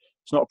it's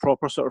not a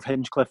proper sort of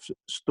Hinchcliffe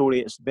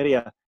story, it's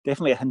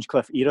definitely a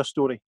Hinchcliffe era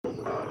story.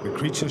 The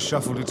creature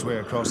shuffled its way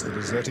across the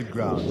deserted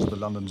grounds of the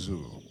London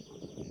Zoo,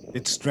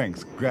 its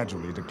strength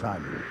gradually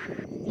declining.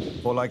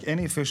 For like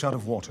any fish out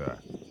of water,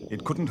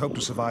 it couldn't hope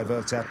to survive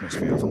Earth's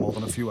atmosphere for more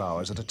than a few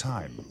hours at a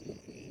time.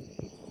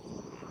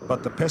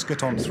 But the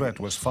Pescaton threat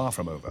was far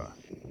from over.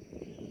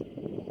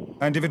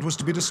 And if it was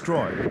to be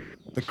destroyed,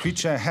 the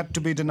creature had to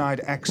be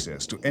denied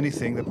access to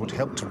anything that would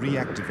help to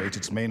reactivate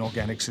its main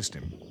organic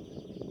system.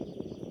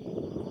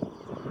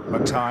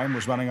 But time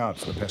was running out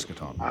for the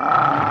Pescaton.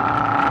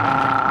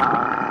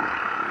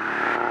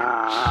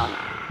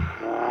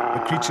 The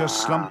creature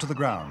slumped to the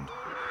ground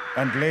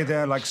and lay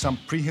there like some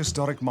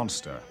prehistoric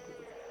monster,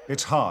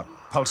 its heart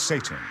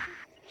pulsating,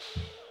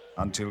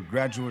 until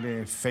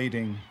gradually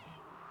fading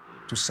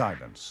to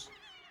silence.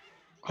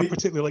 I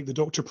particularly like the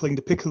Doctor playing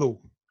the piccolo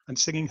and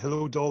singing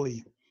 "Hello,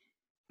 Dolly."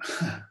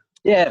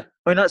 Yeah,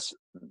 it's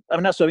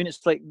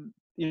like,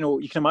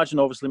 you can imagine,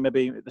 obviously,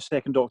 maybe the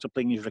second Doctor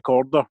playing his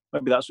recorder.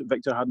 Maybe that's what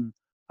Victor had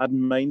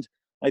in mind.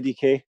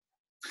 IDK.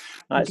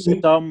 It's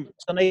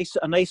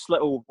a nice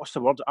little, what's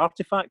the word?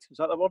 Artifact? Is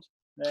that the word?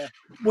 Yeah.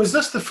 Was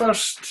this the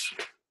first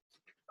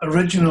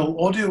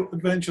original audio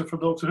adventure for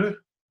Doctor Who?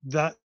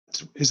 That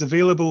is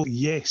available,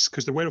 yes,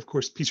 because there were, of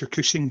course, Peter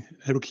Cushing.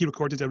 He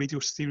recorded a radio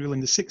serial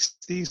in the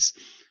 60s.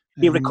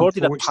 He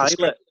recorded a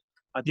pilot.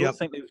 I don't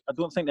think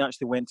they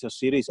actually went to a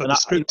series. But the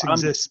script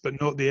exists, but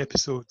not the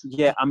episode.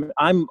 Yeah,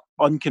 I'm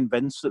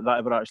unconvinced that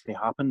ever actually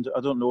happened. I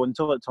don't know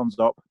until it turns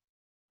up.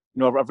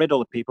 I've read all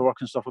the paperwork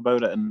and stuff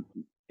about it, and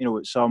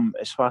it's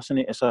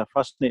fascinating. It's a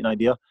fascinating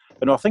idea.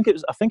 But no, I think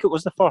it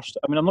was the first.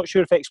 I mean, I'm not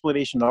sure if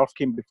Exploration Earth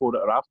came before it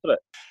or after it.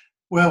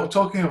 Well,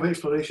 talking of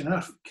Exploration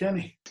Earth,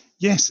 Kenny.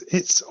 Yes,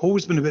 it's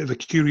always been a bit of a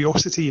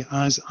curiosity,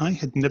 as I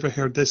had never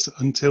heard this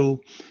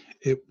until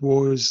it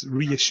was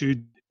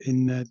reissued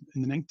in the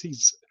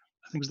 90s.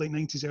 I think it was late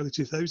 90s, early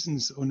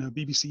 2000s on a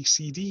BBC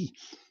CD.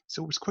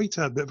 So it was quite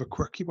a bit of a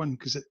quirky one,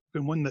 because it'd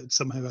been one that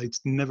somehow I'd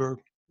never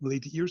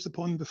laid ears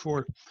upon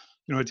before.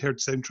 I'd heard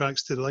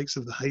soundtracks to the likes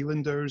of the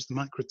Highlanders, the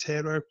Macra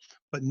Terror,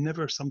 but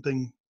never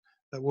something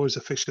that was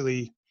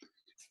officially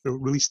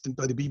released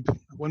by the Beeb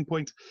at one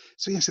point.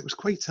 So yes, it was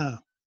quite an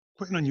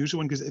unusual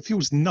one, because it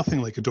feels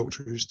nothing like a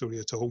Doctor Who story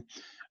at all,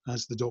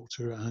 as the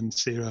Doctor and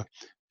Sarah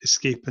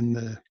escape in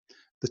the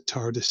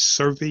TARDIS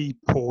survey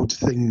pod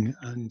thing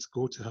and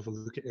go to have a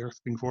look at Earth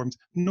being formed.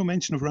 No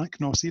mention of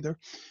Rachnos either,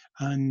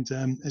 and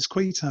it's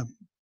quite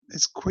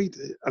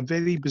a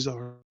very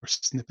bizarre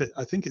snippet.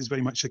 I think it's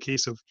very much a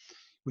case of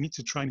we need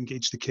to try and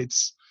engage the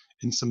kids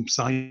in some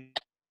science,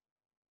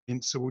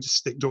 so we'll just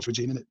stick Dr.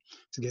 Jane in it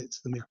to get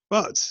them there.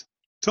 But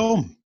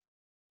Tom,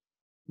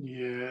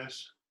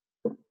 Yes.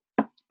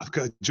 I've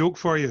got a joke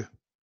for you.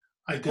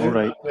 I doubt All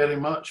right. that very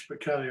much,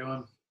 but carry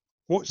on.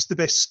 What's the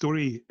best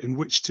story in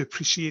which to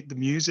appreciate the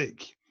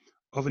music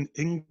of an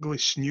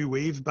English new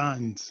wave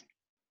band?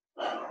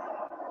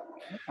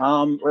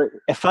 Right.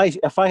 If I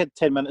had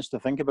 10 minutes to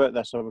think about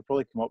this, I would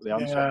probably come up with the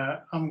answer. Yeah,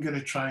 I'm going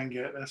to try and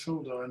get this.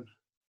 Hold on.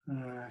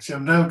 See,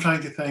 I'm now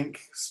trying to think.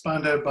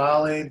 Spandau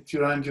Ballet,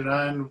 Duran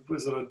Duran.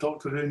 Was there a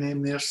Doctor Who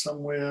name there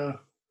somewhere?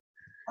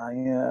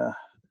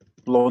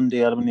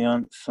 Blondie, Adam and the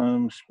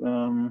Anthems.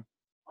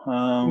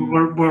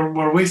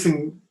 We're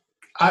wasting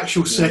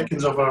actual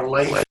seconds of our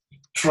life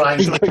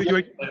trying Shall I to. put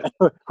you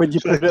When you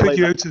Shall I put it put like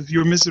you that. out of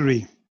your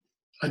misery?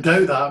 I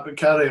doubt that, but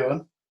carry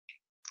on.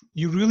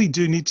 You really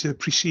do need to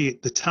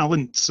appreciate the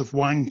talents of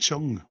Wang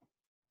Chung.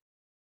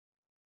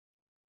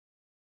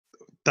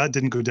 That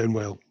didn't go down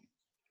well.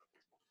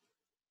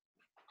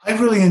 I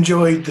really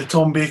enjoyed the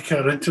Tom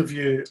Baker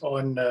interview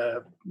on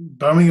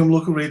Birmingham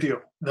local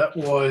radio that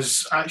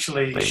was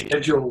actually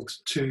scheduled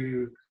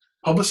to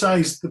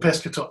publicise the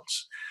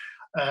Pescatons.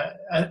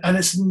 And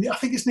I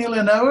think it's nearly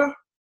an hour.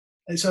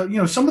 It's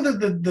some of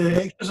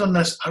the extras on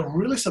this are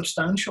really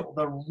substantial.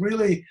 They're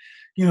really,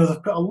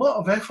 they've put a lot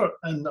of effort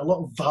and a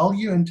lot of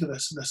value into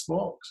this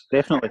box.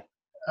 Definitely.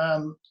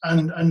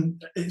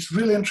 And it's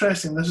really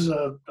interesting. This is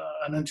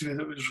an interview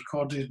that was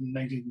recorded in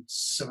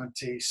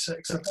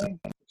 1976, I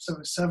think,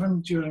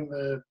 77, during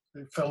the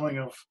filming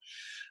of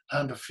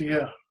Hand of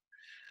Fear.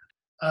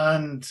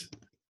 And,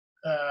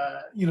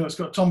 it's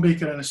got Tom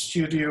Baker in a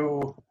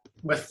studio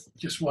with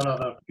just one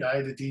other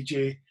guy, the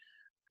DJ.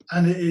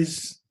 And it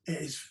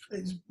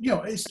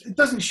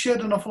doesn't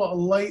shed an awful lot of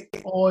light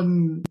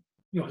on,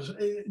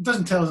 it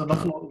doesn't tell us an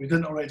awful lot that we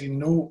didn't already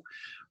know.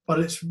 But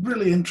it's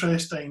really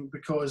interesting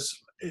because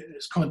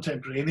it's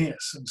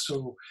contemporaneous, and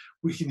so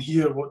we can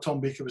hear what Tom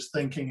Baker was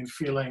thinking and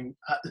feeling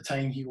at the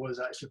time he was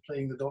actually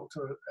playing the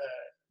Doctor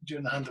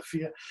during the Hand of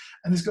Fear.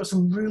 And he's got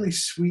some really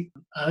sweet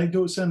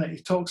anecdotes in it.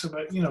 He talks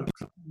about,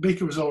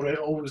 Baker was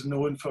always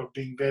known for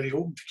being very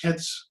open to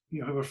kids,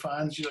 who were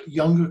fans,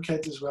 younger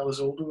kids as well as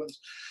older ones.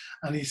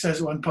 And he says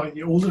at one point,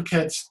 the older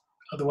kids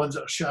are the ones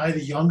that are shy, the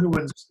younger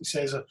ones, he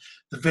says,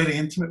 they're very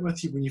intimate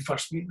with you when you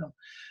first meet them.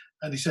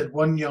 And he said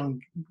one young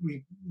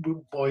wee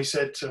boy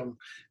said to him,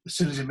 as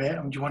soon as he met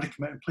him, do you want to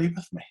come out and play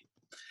with me?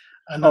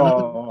 And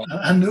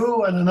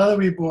another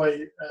wee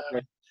boy,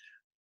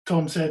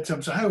 Tom said to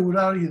him, so how old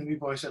are you? And the wee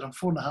boy said, I'm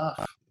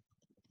 4.5.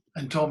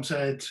 And Tom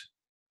said,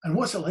 and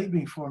what's it like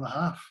being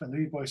 4.5? And the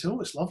wee boy said,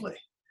 oh, it's lovely.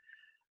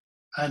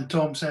 And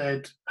Tom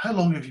said, how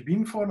long have you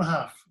been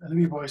 4.5? And the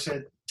wee boy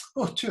said,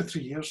 oh, 2 or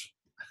 3 years.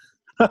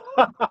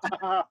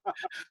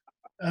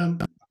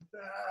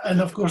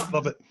 And of course,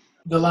 love it.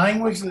 The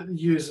language that they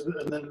use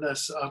in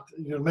this,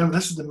 remember,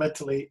 this is the mid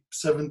to late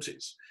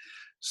 70s.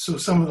 So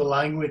some of the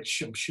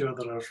language, I'm sure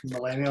there are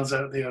millennials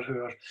out there who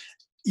are,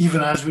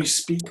 even as we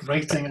speak,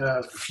 writing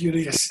a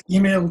furious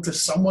email to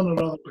someone or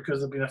other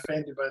because they've been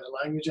offended by the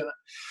language in it.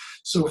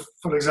 So,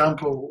 for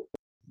example,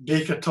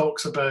 Baker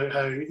talks about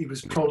how he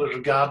was probably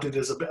regarded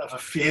as a bit of a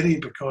fairy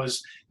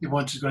because he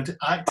wanted to go into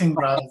acting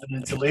rather than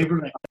into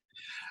labouring.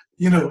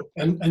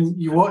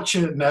 And you watch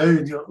it now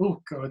and you're like,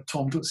 oh God,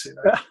 Tom, don't say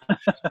that.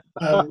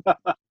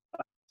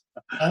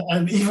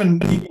 And even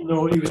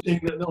though he was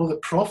saying that all the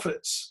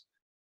profits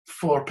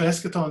for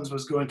Pescatons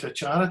was going to a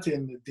charity,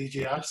 and the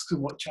DJ asked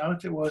him what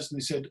charity it was,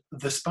 and he said,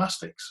 the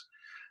Spastics.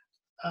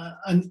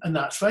 And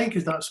that's fine,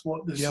 because that's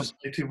what the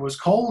society was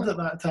called at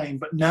that time.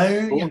 But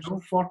now,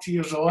 40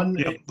 years on,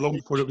 long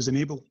before it was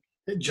enabled,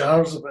 it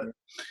jars a bit.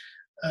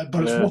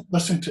 But it's worth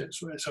listening to.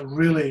 It's a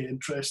really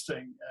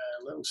interesting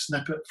little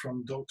snippet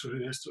from Doctor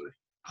Who history.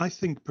 I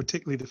think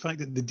particularly the fact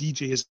that the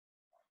DJ is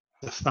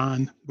a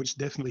fan, which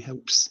definitely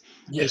helps.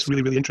 Yes. It's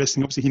really, really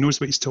interesting. Obviously, he knows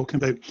what he's talking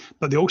about.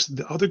 But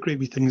the other great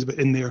wee things about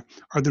in there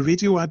are the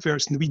radio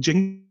adverts and the wee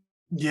jingles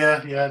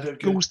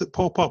that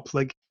pop up,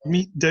 like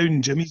Meat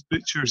Down, Jimmy's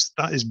Butchers.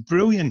 That is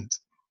brilliant.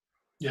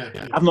 Yeah.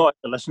 I've not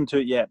actually listened to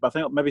it yet, but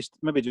I think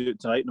maybe do it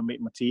tonight and I'll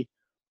make my tea.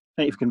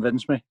 I think you've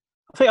convinced me.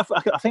 I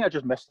think I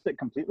just missed it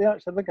completely,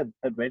 actually. I think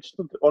it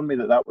registered on me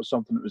that was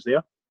something that was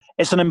there.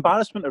 It's an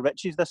embarrassment of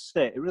riches, this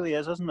set. It really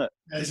is, isn't it?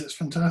 It is. It's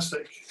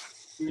fantastic.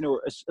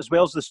 As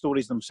well as the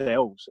stories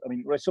themselves. I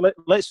mean, right, so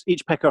let's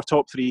each pick our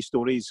top 3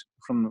 stories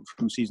from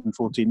season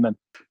 14 then.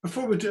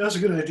 Before we do, that's a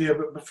good idea,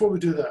 but before we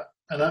do that,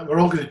 and we're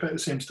all going to pick the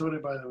same story,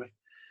 by the way,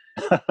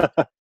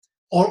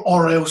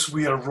 or else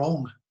we are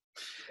wrong.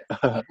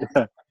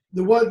 The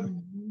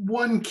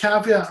one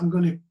caveat I'm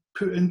going to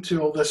put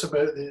into all this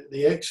about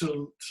the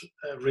excellent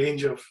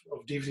range of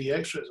DVD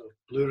extras or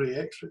Blu-ray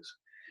extras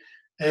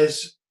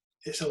is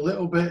it's a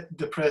little bit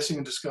depressing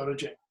and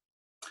discouraging,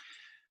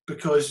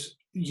 because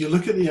you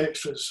look at the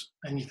extras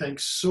and you think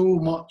so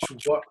much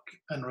work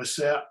and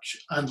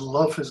research and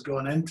love has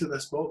gone into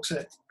this box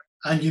set,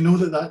 and you know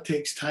that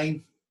takes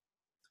time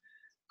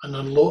and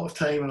a lot of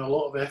time and a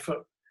lot of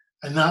effort,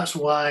 and that's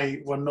why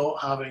we're not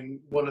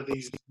having one of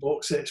these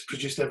box sets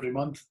produced every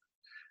month,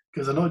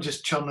 because they're not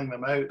just churning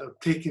them out, they're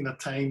taking their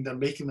time, they're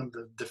making them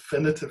the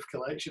definitive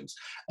collections,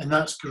 and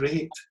that's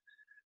great.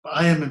 But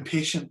I am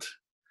impatient,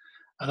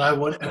 and I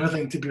want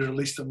everything to be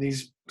released on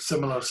these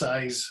similar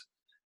size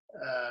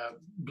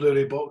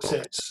Blu-ray box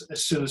sets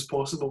as soon as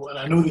possible. And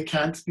I know they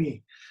can't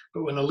be,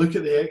 but when I look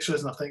at the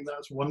extras and I think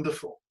that's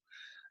wonderful,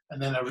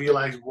 and then I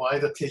realise why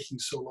they're taking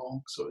so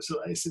long. So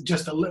it's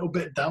just a little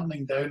bit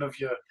dampening down of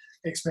your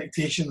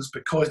expectations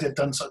because they've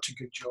done such a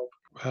good job.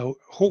 Well,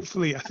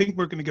 hopefully, I think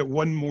we're going to get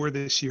one more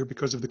this year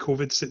because of the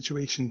COVID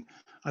situation.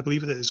 I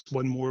believe it is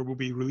one more will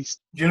be released.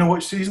 Do you know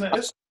which season it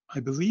is? I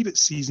believe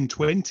it's season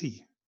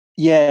 20.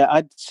 Yeah,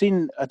 I'd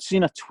seen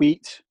a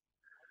tweet,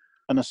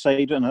 an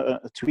aside, and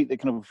a tweet that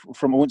kind of,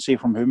 from, I won't say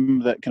from whom,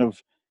 that kind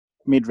of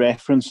made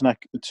reference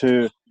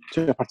to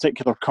a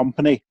particular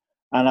company.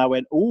 And I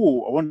went,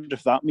 oh, I wonder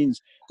if that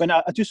means... When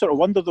I do sort of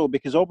wonder, though,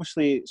 because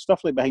obviously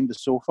stuff like Behind the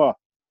Sofa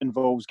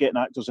involves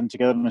getting actors in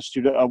together in a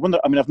studio. I wonder,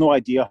 I mean, I've no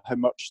idea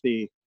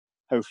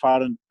how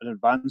far in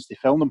advance they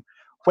film them.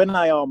 When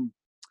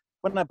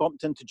I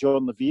bumped into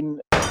John Levine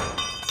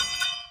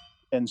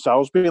in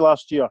Salisbury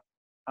last year,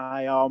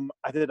 I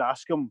did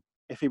ask him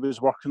if he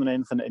was working on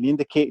anything, and he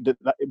indicated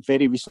that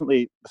very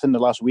recently, within the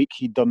last week,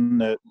 he'd done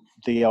the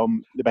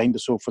Behind the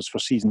Sofas for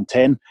season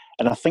 10,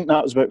 and I think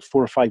that was about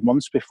 4 or 5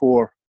 months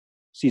before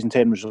season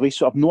 10 was released.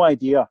 So I've no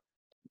idea,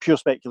 pure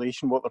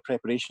speculation, what their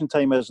preparation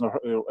time is, or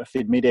if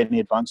they'd made any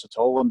advance at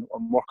all on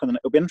working on it.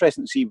 It'll be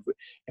interesting to see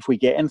if we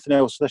get anything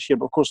else this year.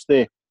 But of course,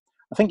 I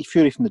think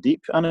Fury from the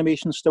Deep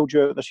animation is still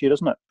due out this year,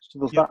 isn't it? So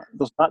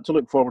there's that to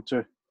look forward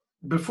to.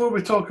 Before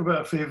we talk about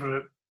our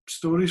favourite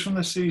stories from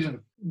this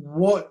season,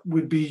 what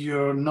would be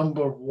your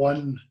number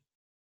one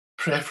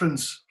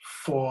preference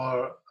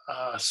for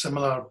a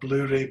similar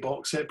Blu-ray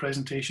box set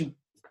presentation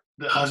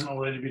that hasn't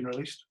already been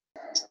released?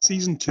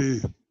 Season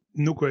 2,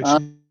 no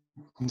question.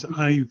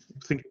 I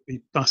think it'd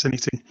be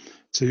fascinating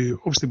to...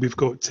 Obviously, we've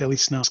got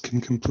Telesnaps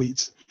can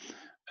complete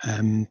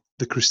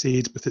The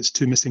Crusade with its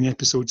 2 missing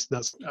episodes.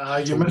 That's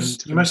you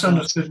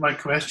misunderstood my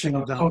question.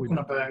 I'm talking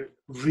about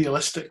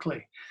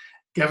realistically.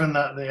 Given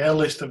that the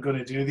earliest they're going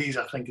to do these,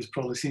 I think, is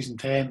probably season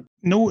 10.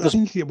 No, I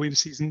think you get away with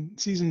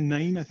season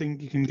 9. I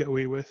think you can get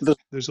away with.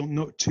 There's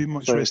not too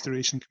much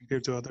restoration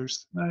compared to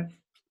others. No.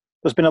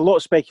 There's been a lot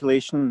of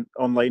speculation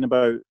online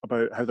about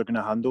how they're going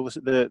to handle this,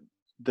 the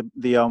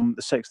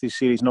 60s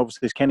series, and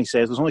obviously, as Kenny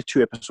says, there's only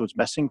 2 episodes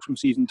missing from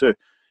season 2.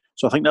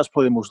 So I think that's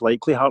probably the most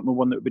likely Hartman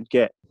one that we would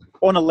get.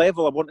 On a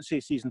level, I want to say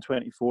season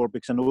 24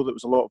 because I know there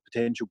was a lot of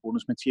potential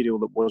bonus material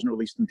that wasn't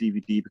released on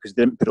DVD because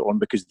they didn't put it on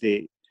because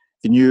they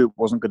knew it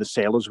wasn't going to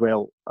sell as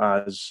well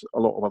as a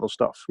lot of other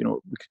stuff. You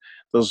know,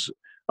 there's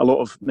a lot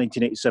of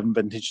 1987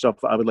 vintage stuff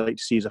that I would like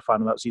to see as a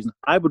fan of that season.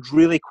 I would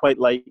really quite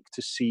like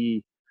to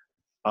see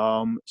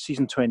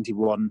season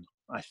 21,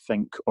 I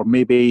think, or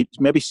maybe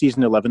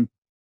season 11.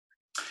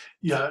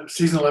 Yeah,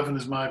 season 11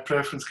 is my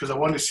preference because I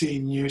want to see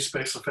new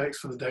special effects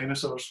for the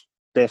dinosaurs.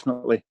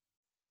 Definitely.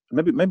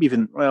 Maybe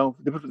even, well,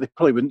 they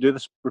probably wouldn't do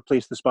this,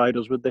 replace the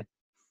spiders, would they?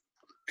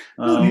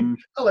 No,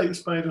 I like the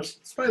spiders.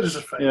 Spiders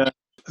are fine. Yeah.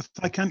 If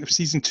I can't have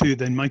season 2,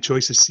 then my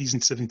choice is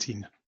season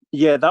 17.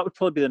 Yeah, that would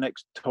probably be the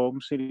next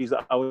Tom series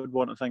that I would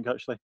want to think,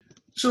 actually.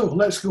 So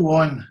let's go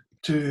on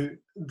to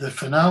the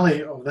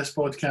finale of this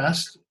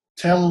podcast.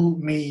 Tell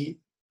me,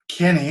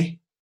 Kenny,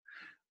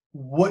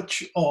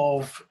 which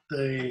of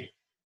the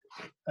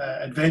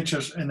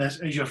adventures in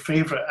this is your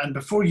favourite? And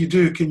before you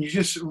do, can you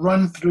just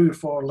run through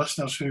for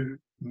listeners who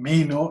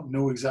may not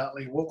know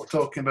exactly what we're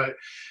talking about?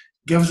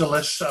 Give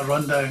us a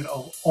rundown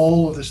of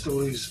all of the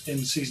stories in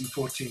season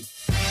 14.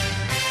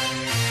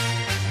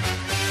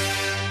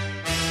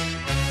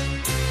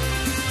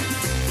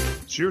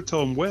 Sure,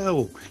 Tom.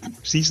 Well,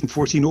 season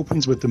 14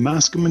 opens with the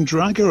Mascom and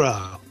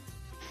Dragora,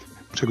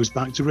 which goes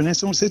back to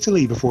Renaissance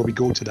Italy before we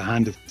go to the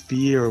Hand of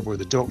Fear, where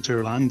the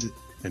Doctor lands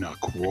in a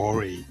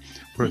quarry,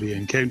 where they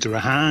encounter a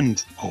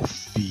Hand of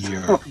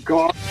Fear. Oh,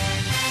 God.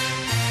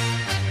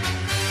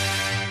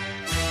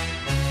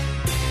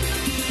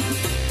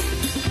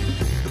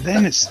 But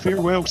then it's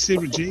farewell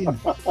Sarah Jane,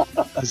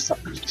 as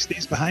she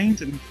stays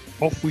behind, and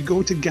off we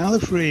go to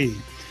Gallifrey,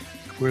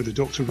 where the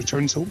Doctor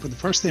returns home for the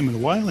first time in a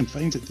while and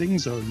finds that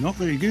things are not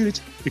very good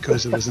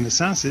because there is an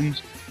assassin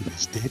who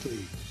is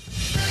deadly.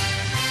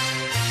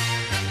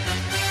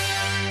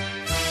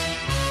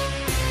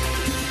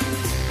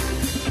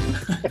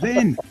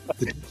 Then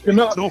you're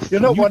not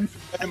one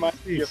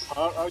of your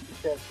part, are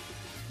you?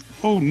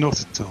 Oh,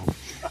 not at all.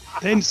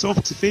 Then it's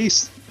off to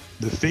face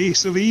the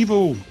face of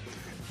evil,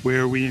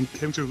 where we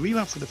encounter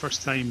Leela for the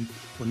first time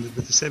with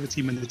the Seva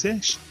team in the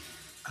dish.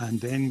 And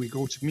then we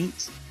go to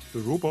meet the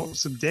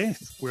robots of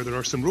death, where there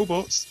are some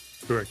robots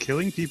who are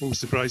killing people.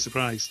 Surprise,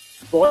 surprise.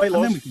 And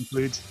then we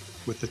conclude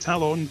with the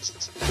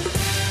Talons.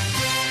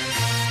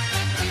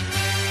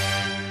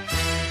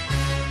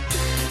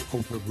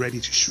 Oh, we're ready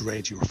to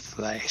shred your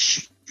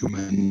flesh,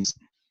 humans.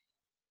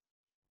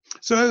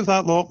 So out of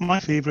that lot, my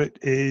favourite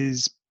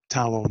is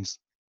Talons.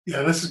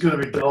 Yeah, this is going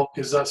to be dull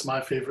because that's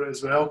my favourite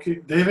as well. Okay,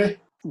 Davey?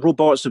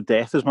 Robots of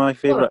Death is my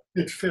favourite.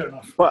 Oh, fair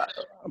enough. But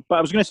I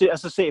was going to say,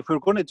 as I say, if we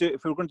were going to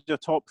do a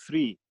top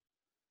 3,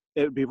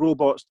 it would be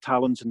Robots,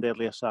 Talons, and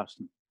Deadly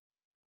Assassin,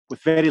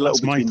 with very little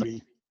That's between my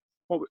them.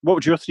 3. What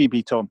would your 3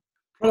 be, Tom?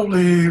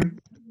 Probably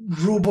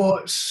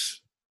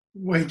Robots,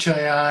 Wei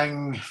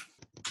Chiang.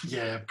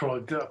 Yeah,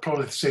 probably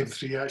the same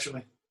three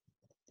actually.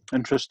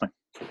 Interesting.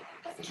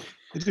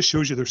 It just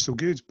shows you they're so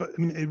good. But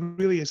I mean, it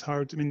really is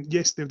hard. I mean,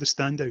 yes, they're the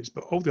standouts,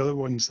 but all the other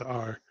ones that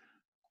are,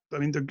 I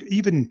mean, they're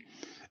even,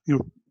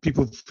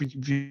 people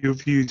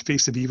viewed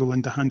Face of Evil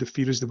and The Hand of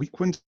Fear as the weak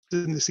ones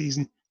in the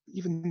season.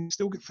 Even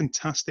still get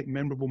fantastic,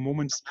 memorable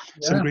moments.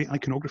 Yeah. Some great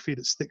iconography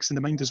that sticks in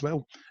the mind as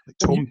well, like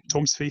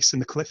Tom's face in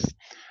the cliff,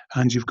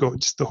 and you've got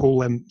just the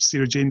whole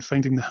Sarah Jane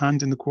finding the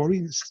hand in the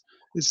quarry.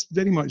 It's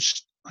very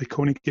much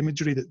iconic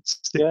imagery that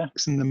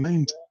sticks in the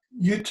mind.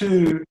 You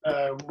two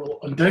will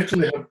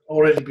undoubtedly have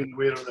already been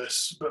aware of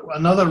this, but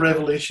another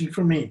revelation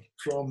for me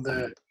from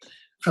the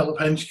Philip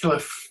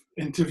Hinchcliffe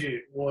interview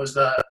was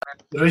that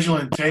the original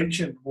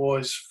intention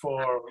was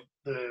for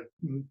the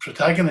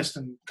protagonist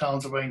in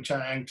Talons of Weng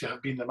Chiang to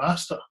have been the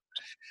master.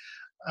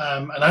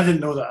 And I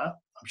didn't know that.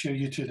 I'm sure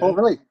you two did. Oh,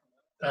 really?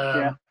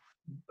 Yeah.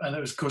 And it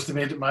was, of course, they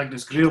made it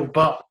Magnus Grail.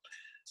 But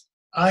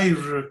I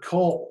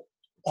recall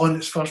on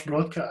its first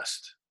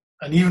broadcast,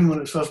 and even when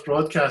it was first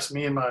broadcast,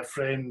 me and my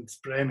friend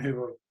Brem, who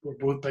were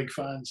both big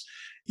fans,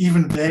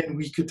 even then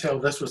we could tell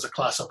this was a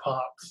class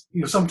apart.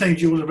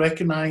 Sometimes you will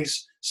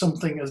recognise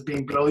something as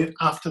being brilliant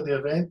after the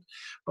event,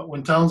 but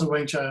when Talons of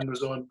Weng Chiang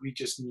was on, we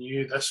just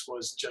knew this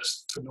was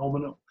just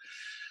phenomenal.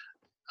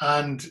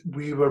 And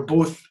we were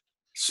both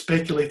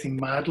speculating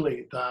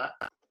madly that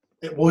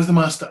it was the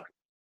Master.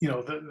 There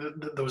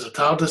was a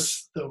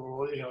TARDIS, there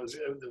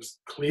was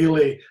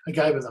clearly a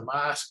guy with a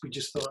mask. We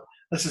just thought,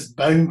 this is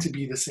bound to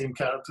be the same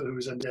character who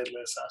was in Deadly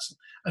Assassin.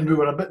 And we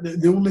were a bit,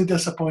 the only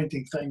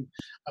disappointing thing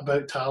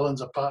about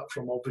Talons, apart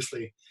from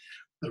obviously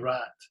the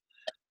rat,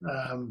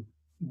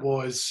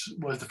 was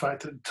the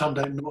fact that it turned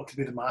out not to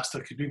be the Master,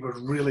 because we were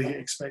really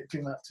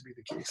expecting that to be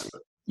the case.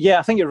 But yeah,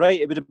 I think you're right.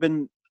 It would have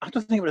been, I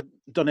don't think it would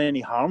have done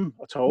any harm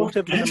at all to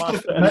have been the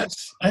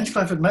Master.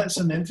 Hinchcliffe admits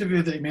in the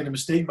interview that he made a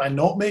mistake by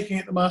not making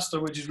it the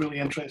Master, which is really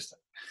interesting.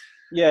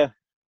 Yeah,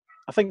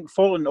 I think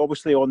following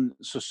obviously on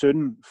so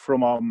soon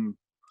from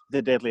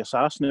the Deadly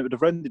Assassin, it would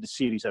have rounded the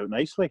series out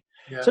nicely.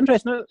 Yeah. It's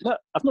interesting,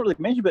 I've not really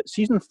mentioned, but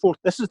season 4,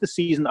 this is the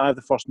season I have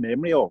the first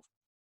memory of.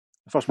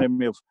 The first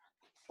memory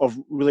of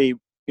really,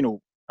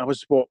 I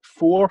was,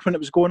 4 when it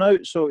was going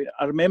out, so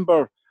I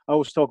remember, I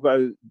always talk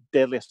about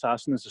Deadly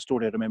Assassin as the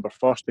story I remember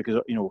first, because,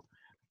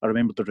 I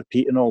remember the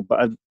repeat and all, but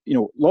I,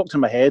 locked in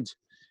my head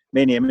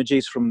many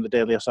images from the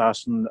Deadly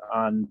Assassin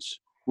and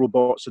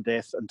Robots of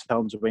Death and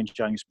Talons of Weng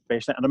Chiang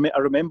especially, and I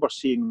remember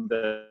seeing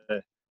the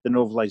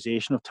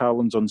novelisation of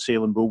Talons on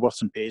sale in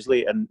Woolworths and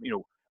Paisley, and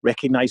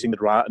recognising the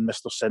rat and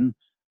Mr. Sin,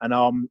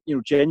 and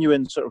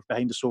genuine sort of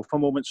behind the sofa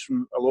moments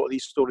from a lot of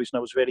these stories when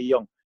I was very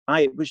young.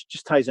 Which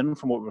just ties in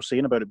from what we were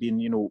saying about it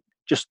being,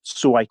 just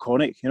so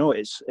iconic.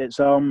 It's been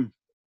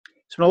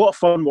a lot of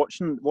fun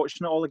watching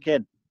it all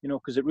again.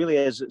 Because it really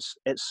is.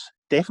 It's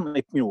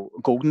definitely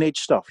golden age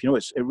stuff.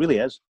 It really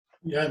is.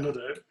 Yeah, no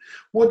doubt.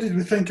 What did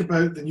we think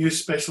about the new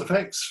special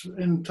effects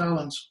in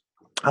Talons?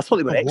 I thought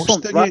they were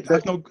excellent.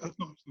 I've not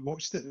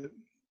watched it.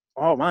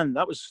 Oh man,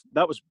 that was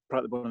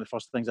probably one of the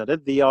first things I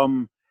did.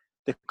 The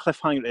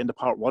cliffhanger at the end of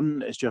part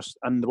 1 is just,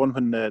 and the one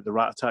when the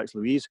rat attacks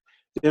Louise,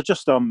 they're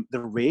just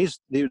they're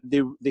raised. They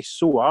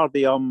so are.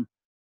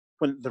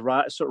 When the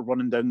rat is sort of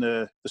running down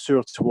the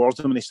sewer towards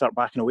them and they start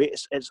backing away,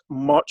 it's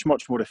much,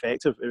 much more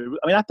effective. I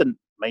mean, I didn't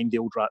mind the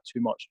old rat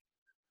too much.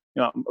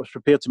 I was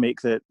prepared to make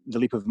the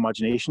leap of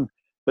imagination,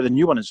 but the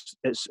new one it's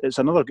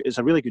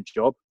a really good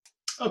job.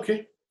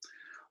 Okay.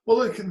 Well,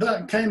 look,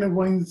 that kind of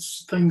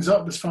winds things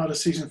up as far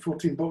as season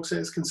 14 box set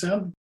is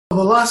concerned.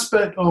 Well, the last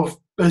bit of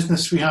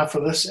business we have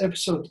for this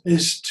episode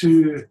is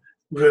to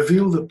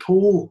reveal the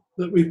poll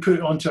that we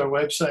put onto our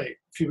website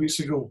a few weeks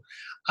ago,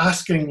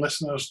 asking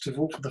listeners to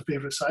vote for their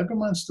favourite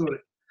Cyberman story,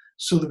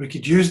 so that we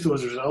could use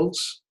those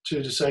results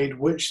to decide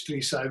which 3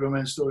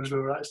 Cyberman stories we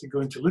were actually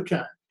going to look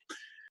at.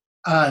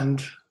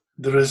 And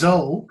the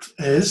result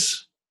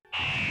is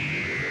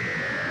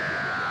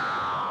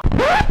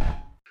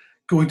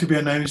going to be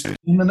announced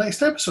in the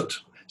next episode.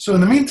 So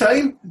in the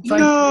meantime, here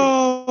we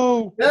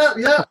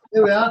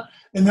are.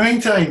 In the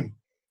meantime,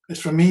 it's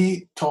from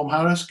me, Tom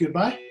Harris,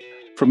 goodbye.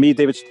 From me,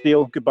 David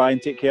Steele, goodbye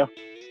and take care.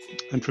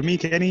 And from me,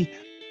 Kenny,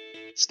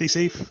 stay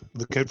safe,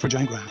 look out for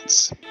giant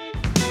rats.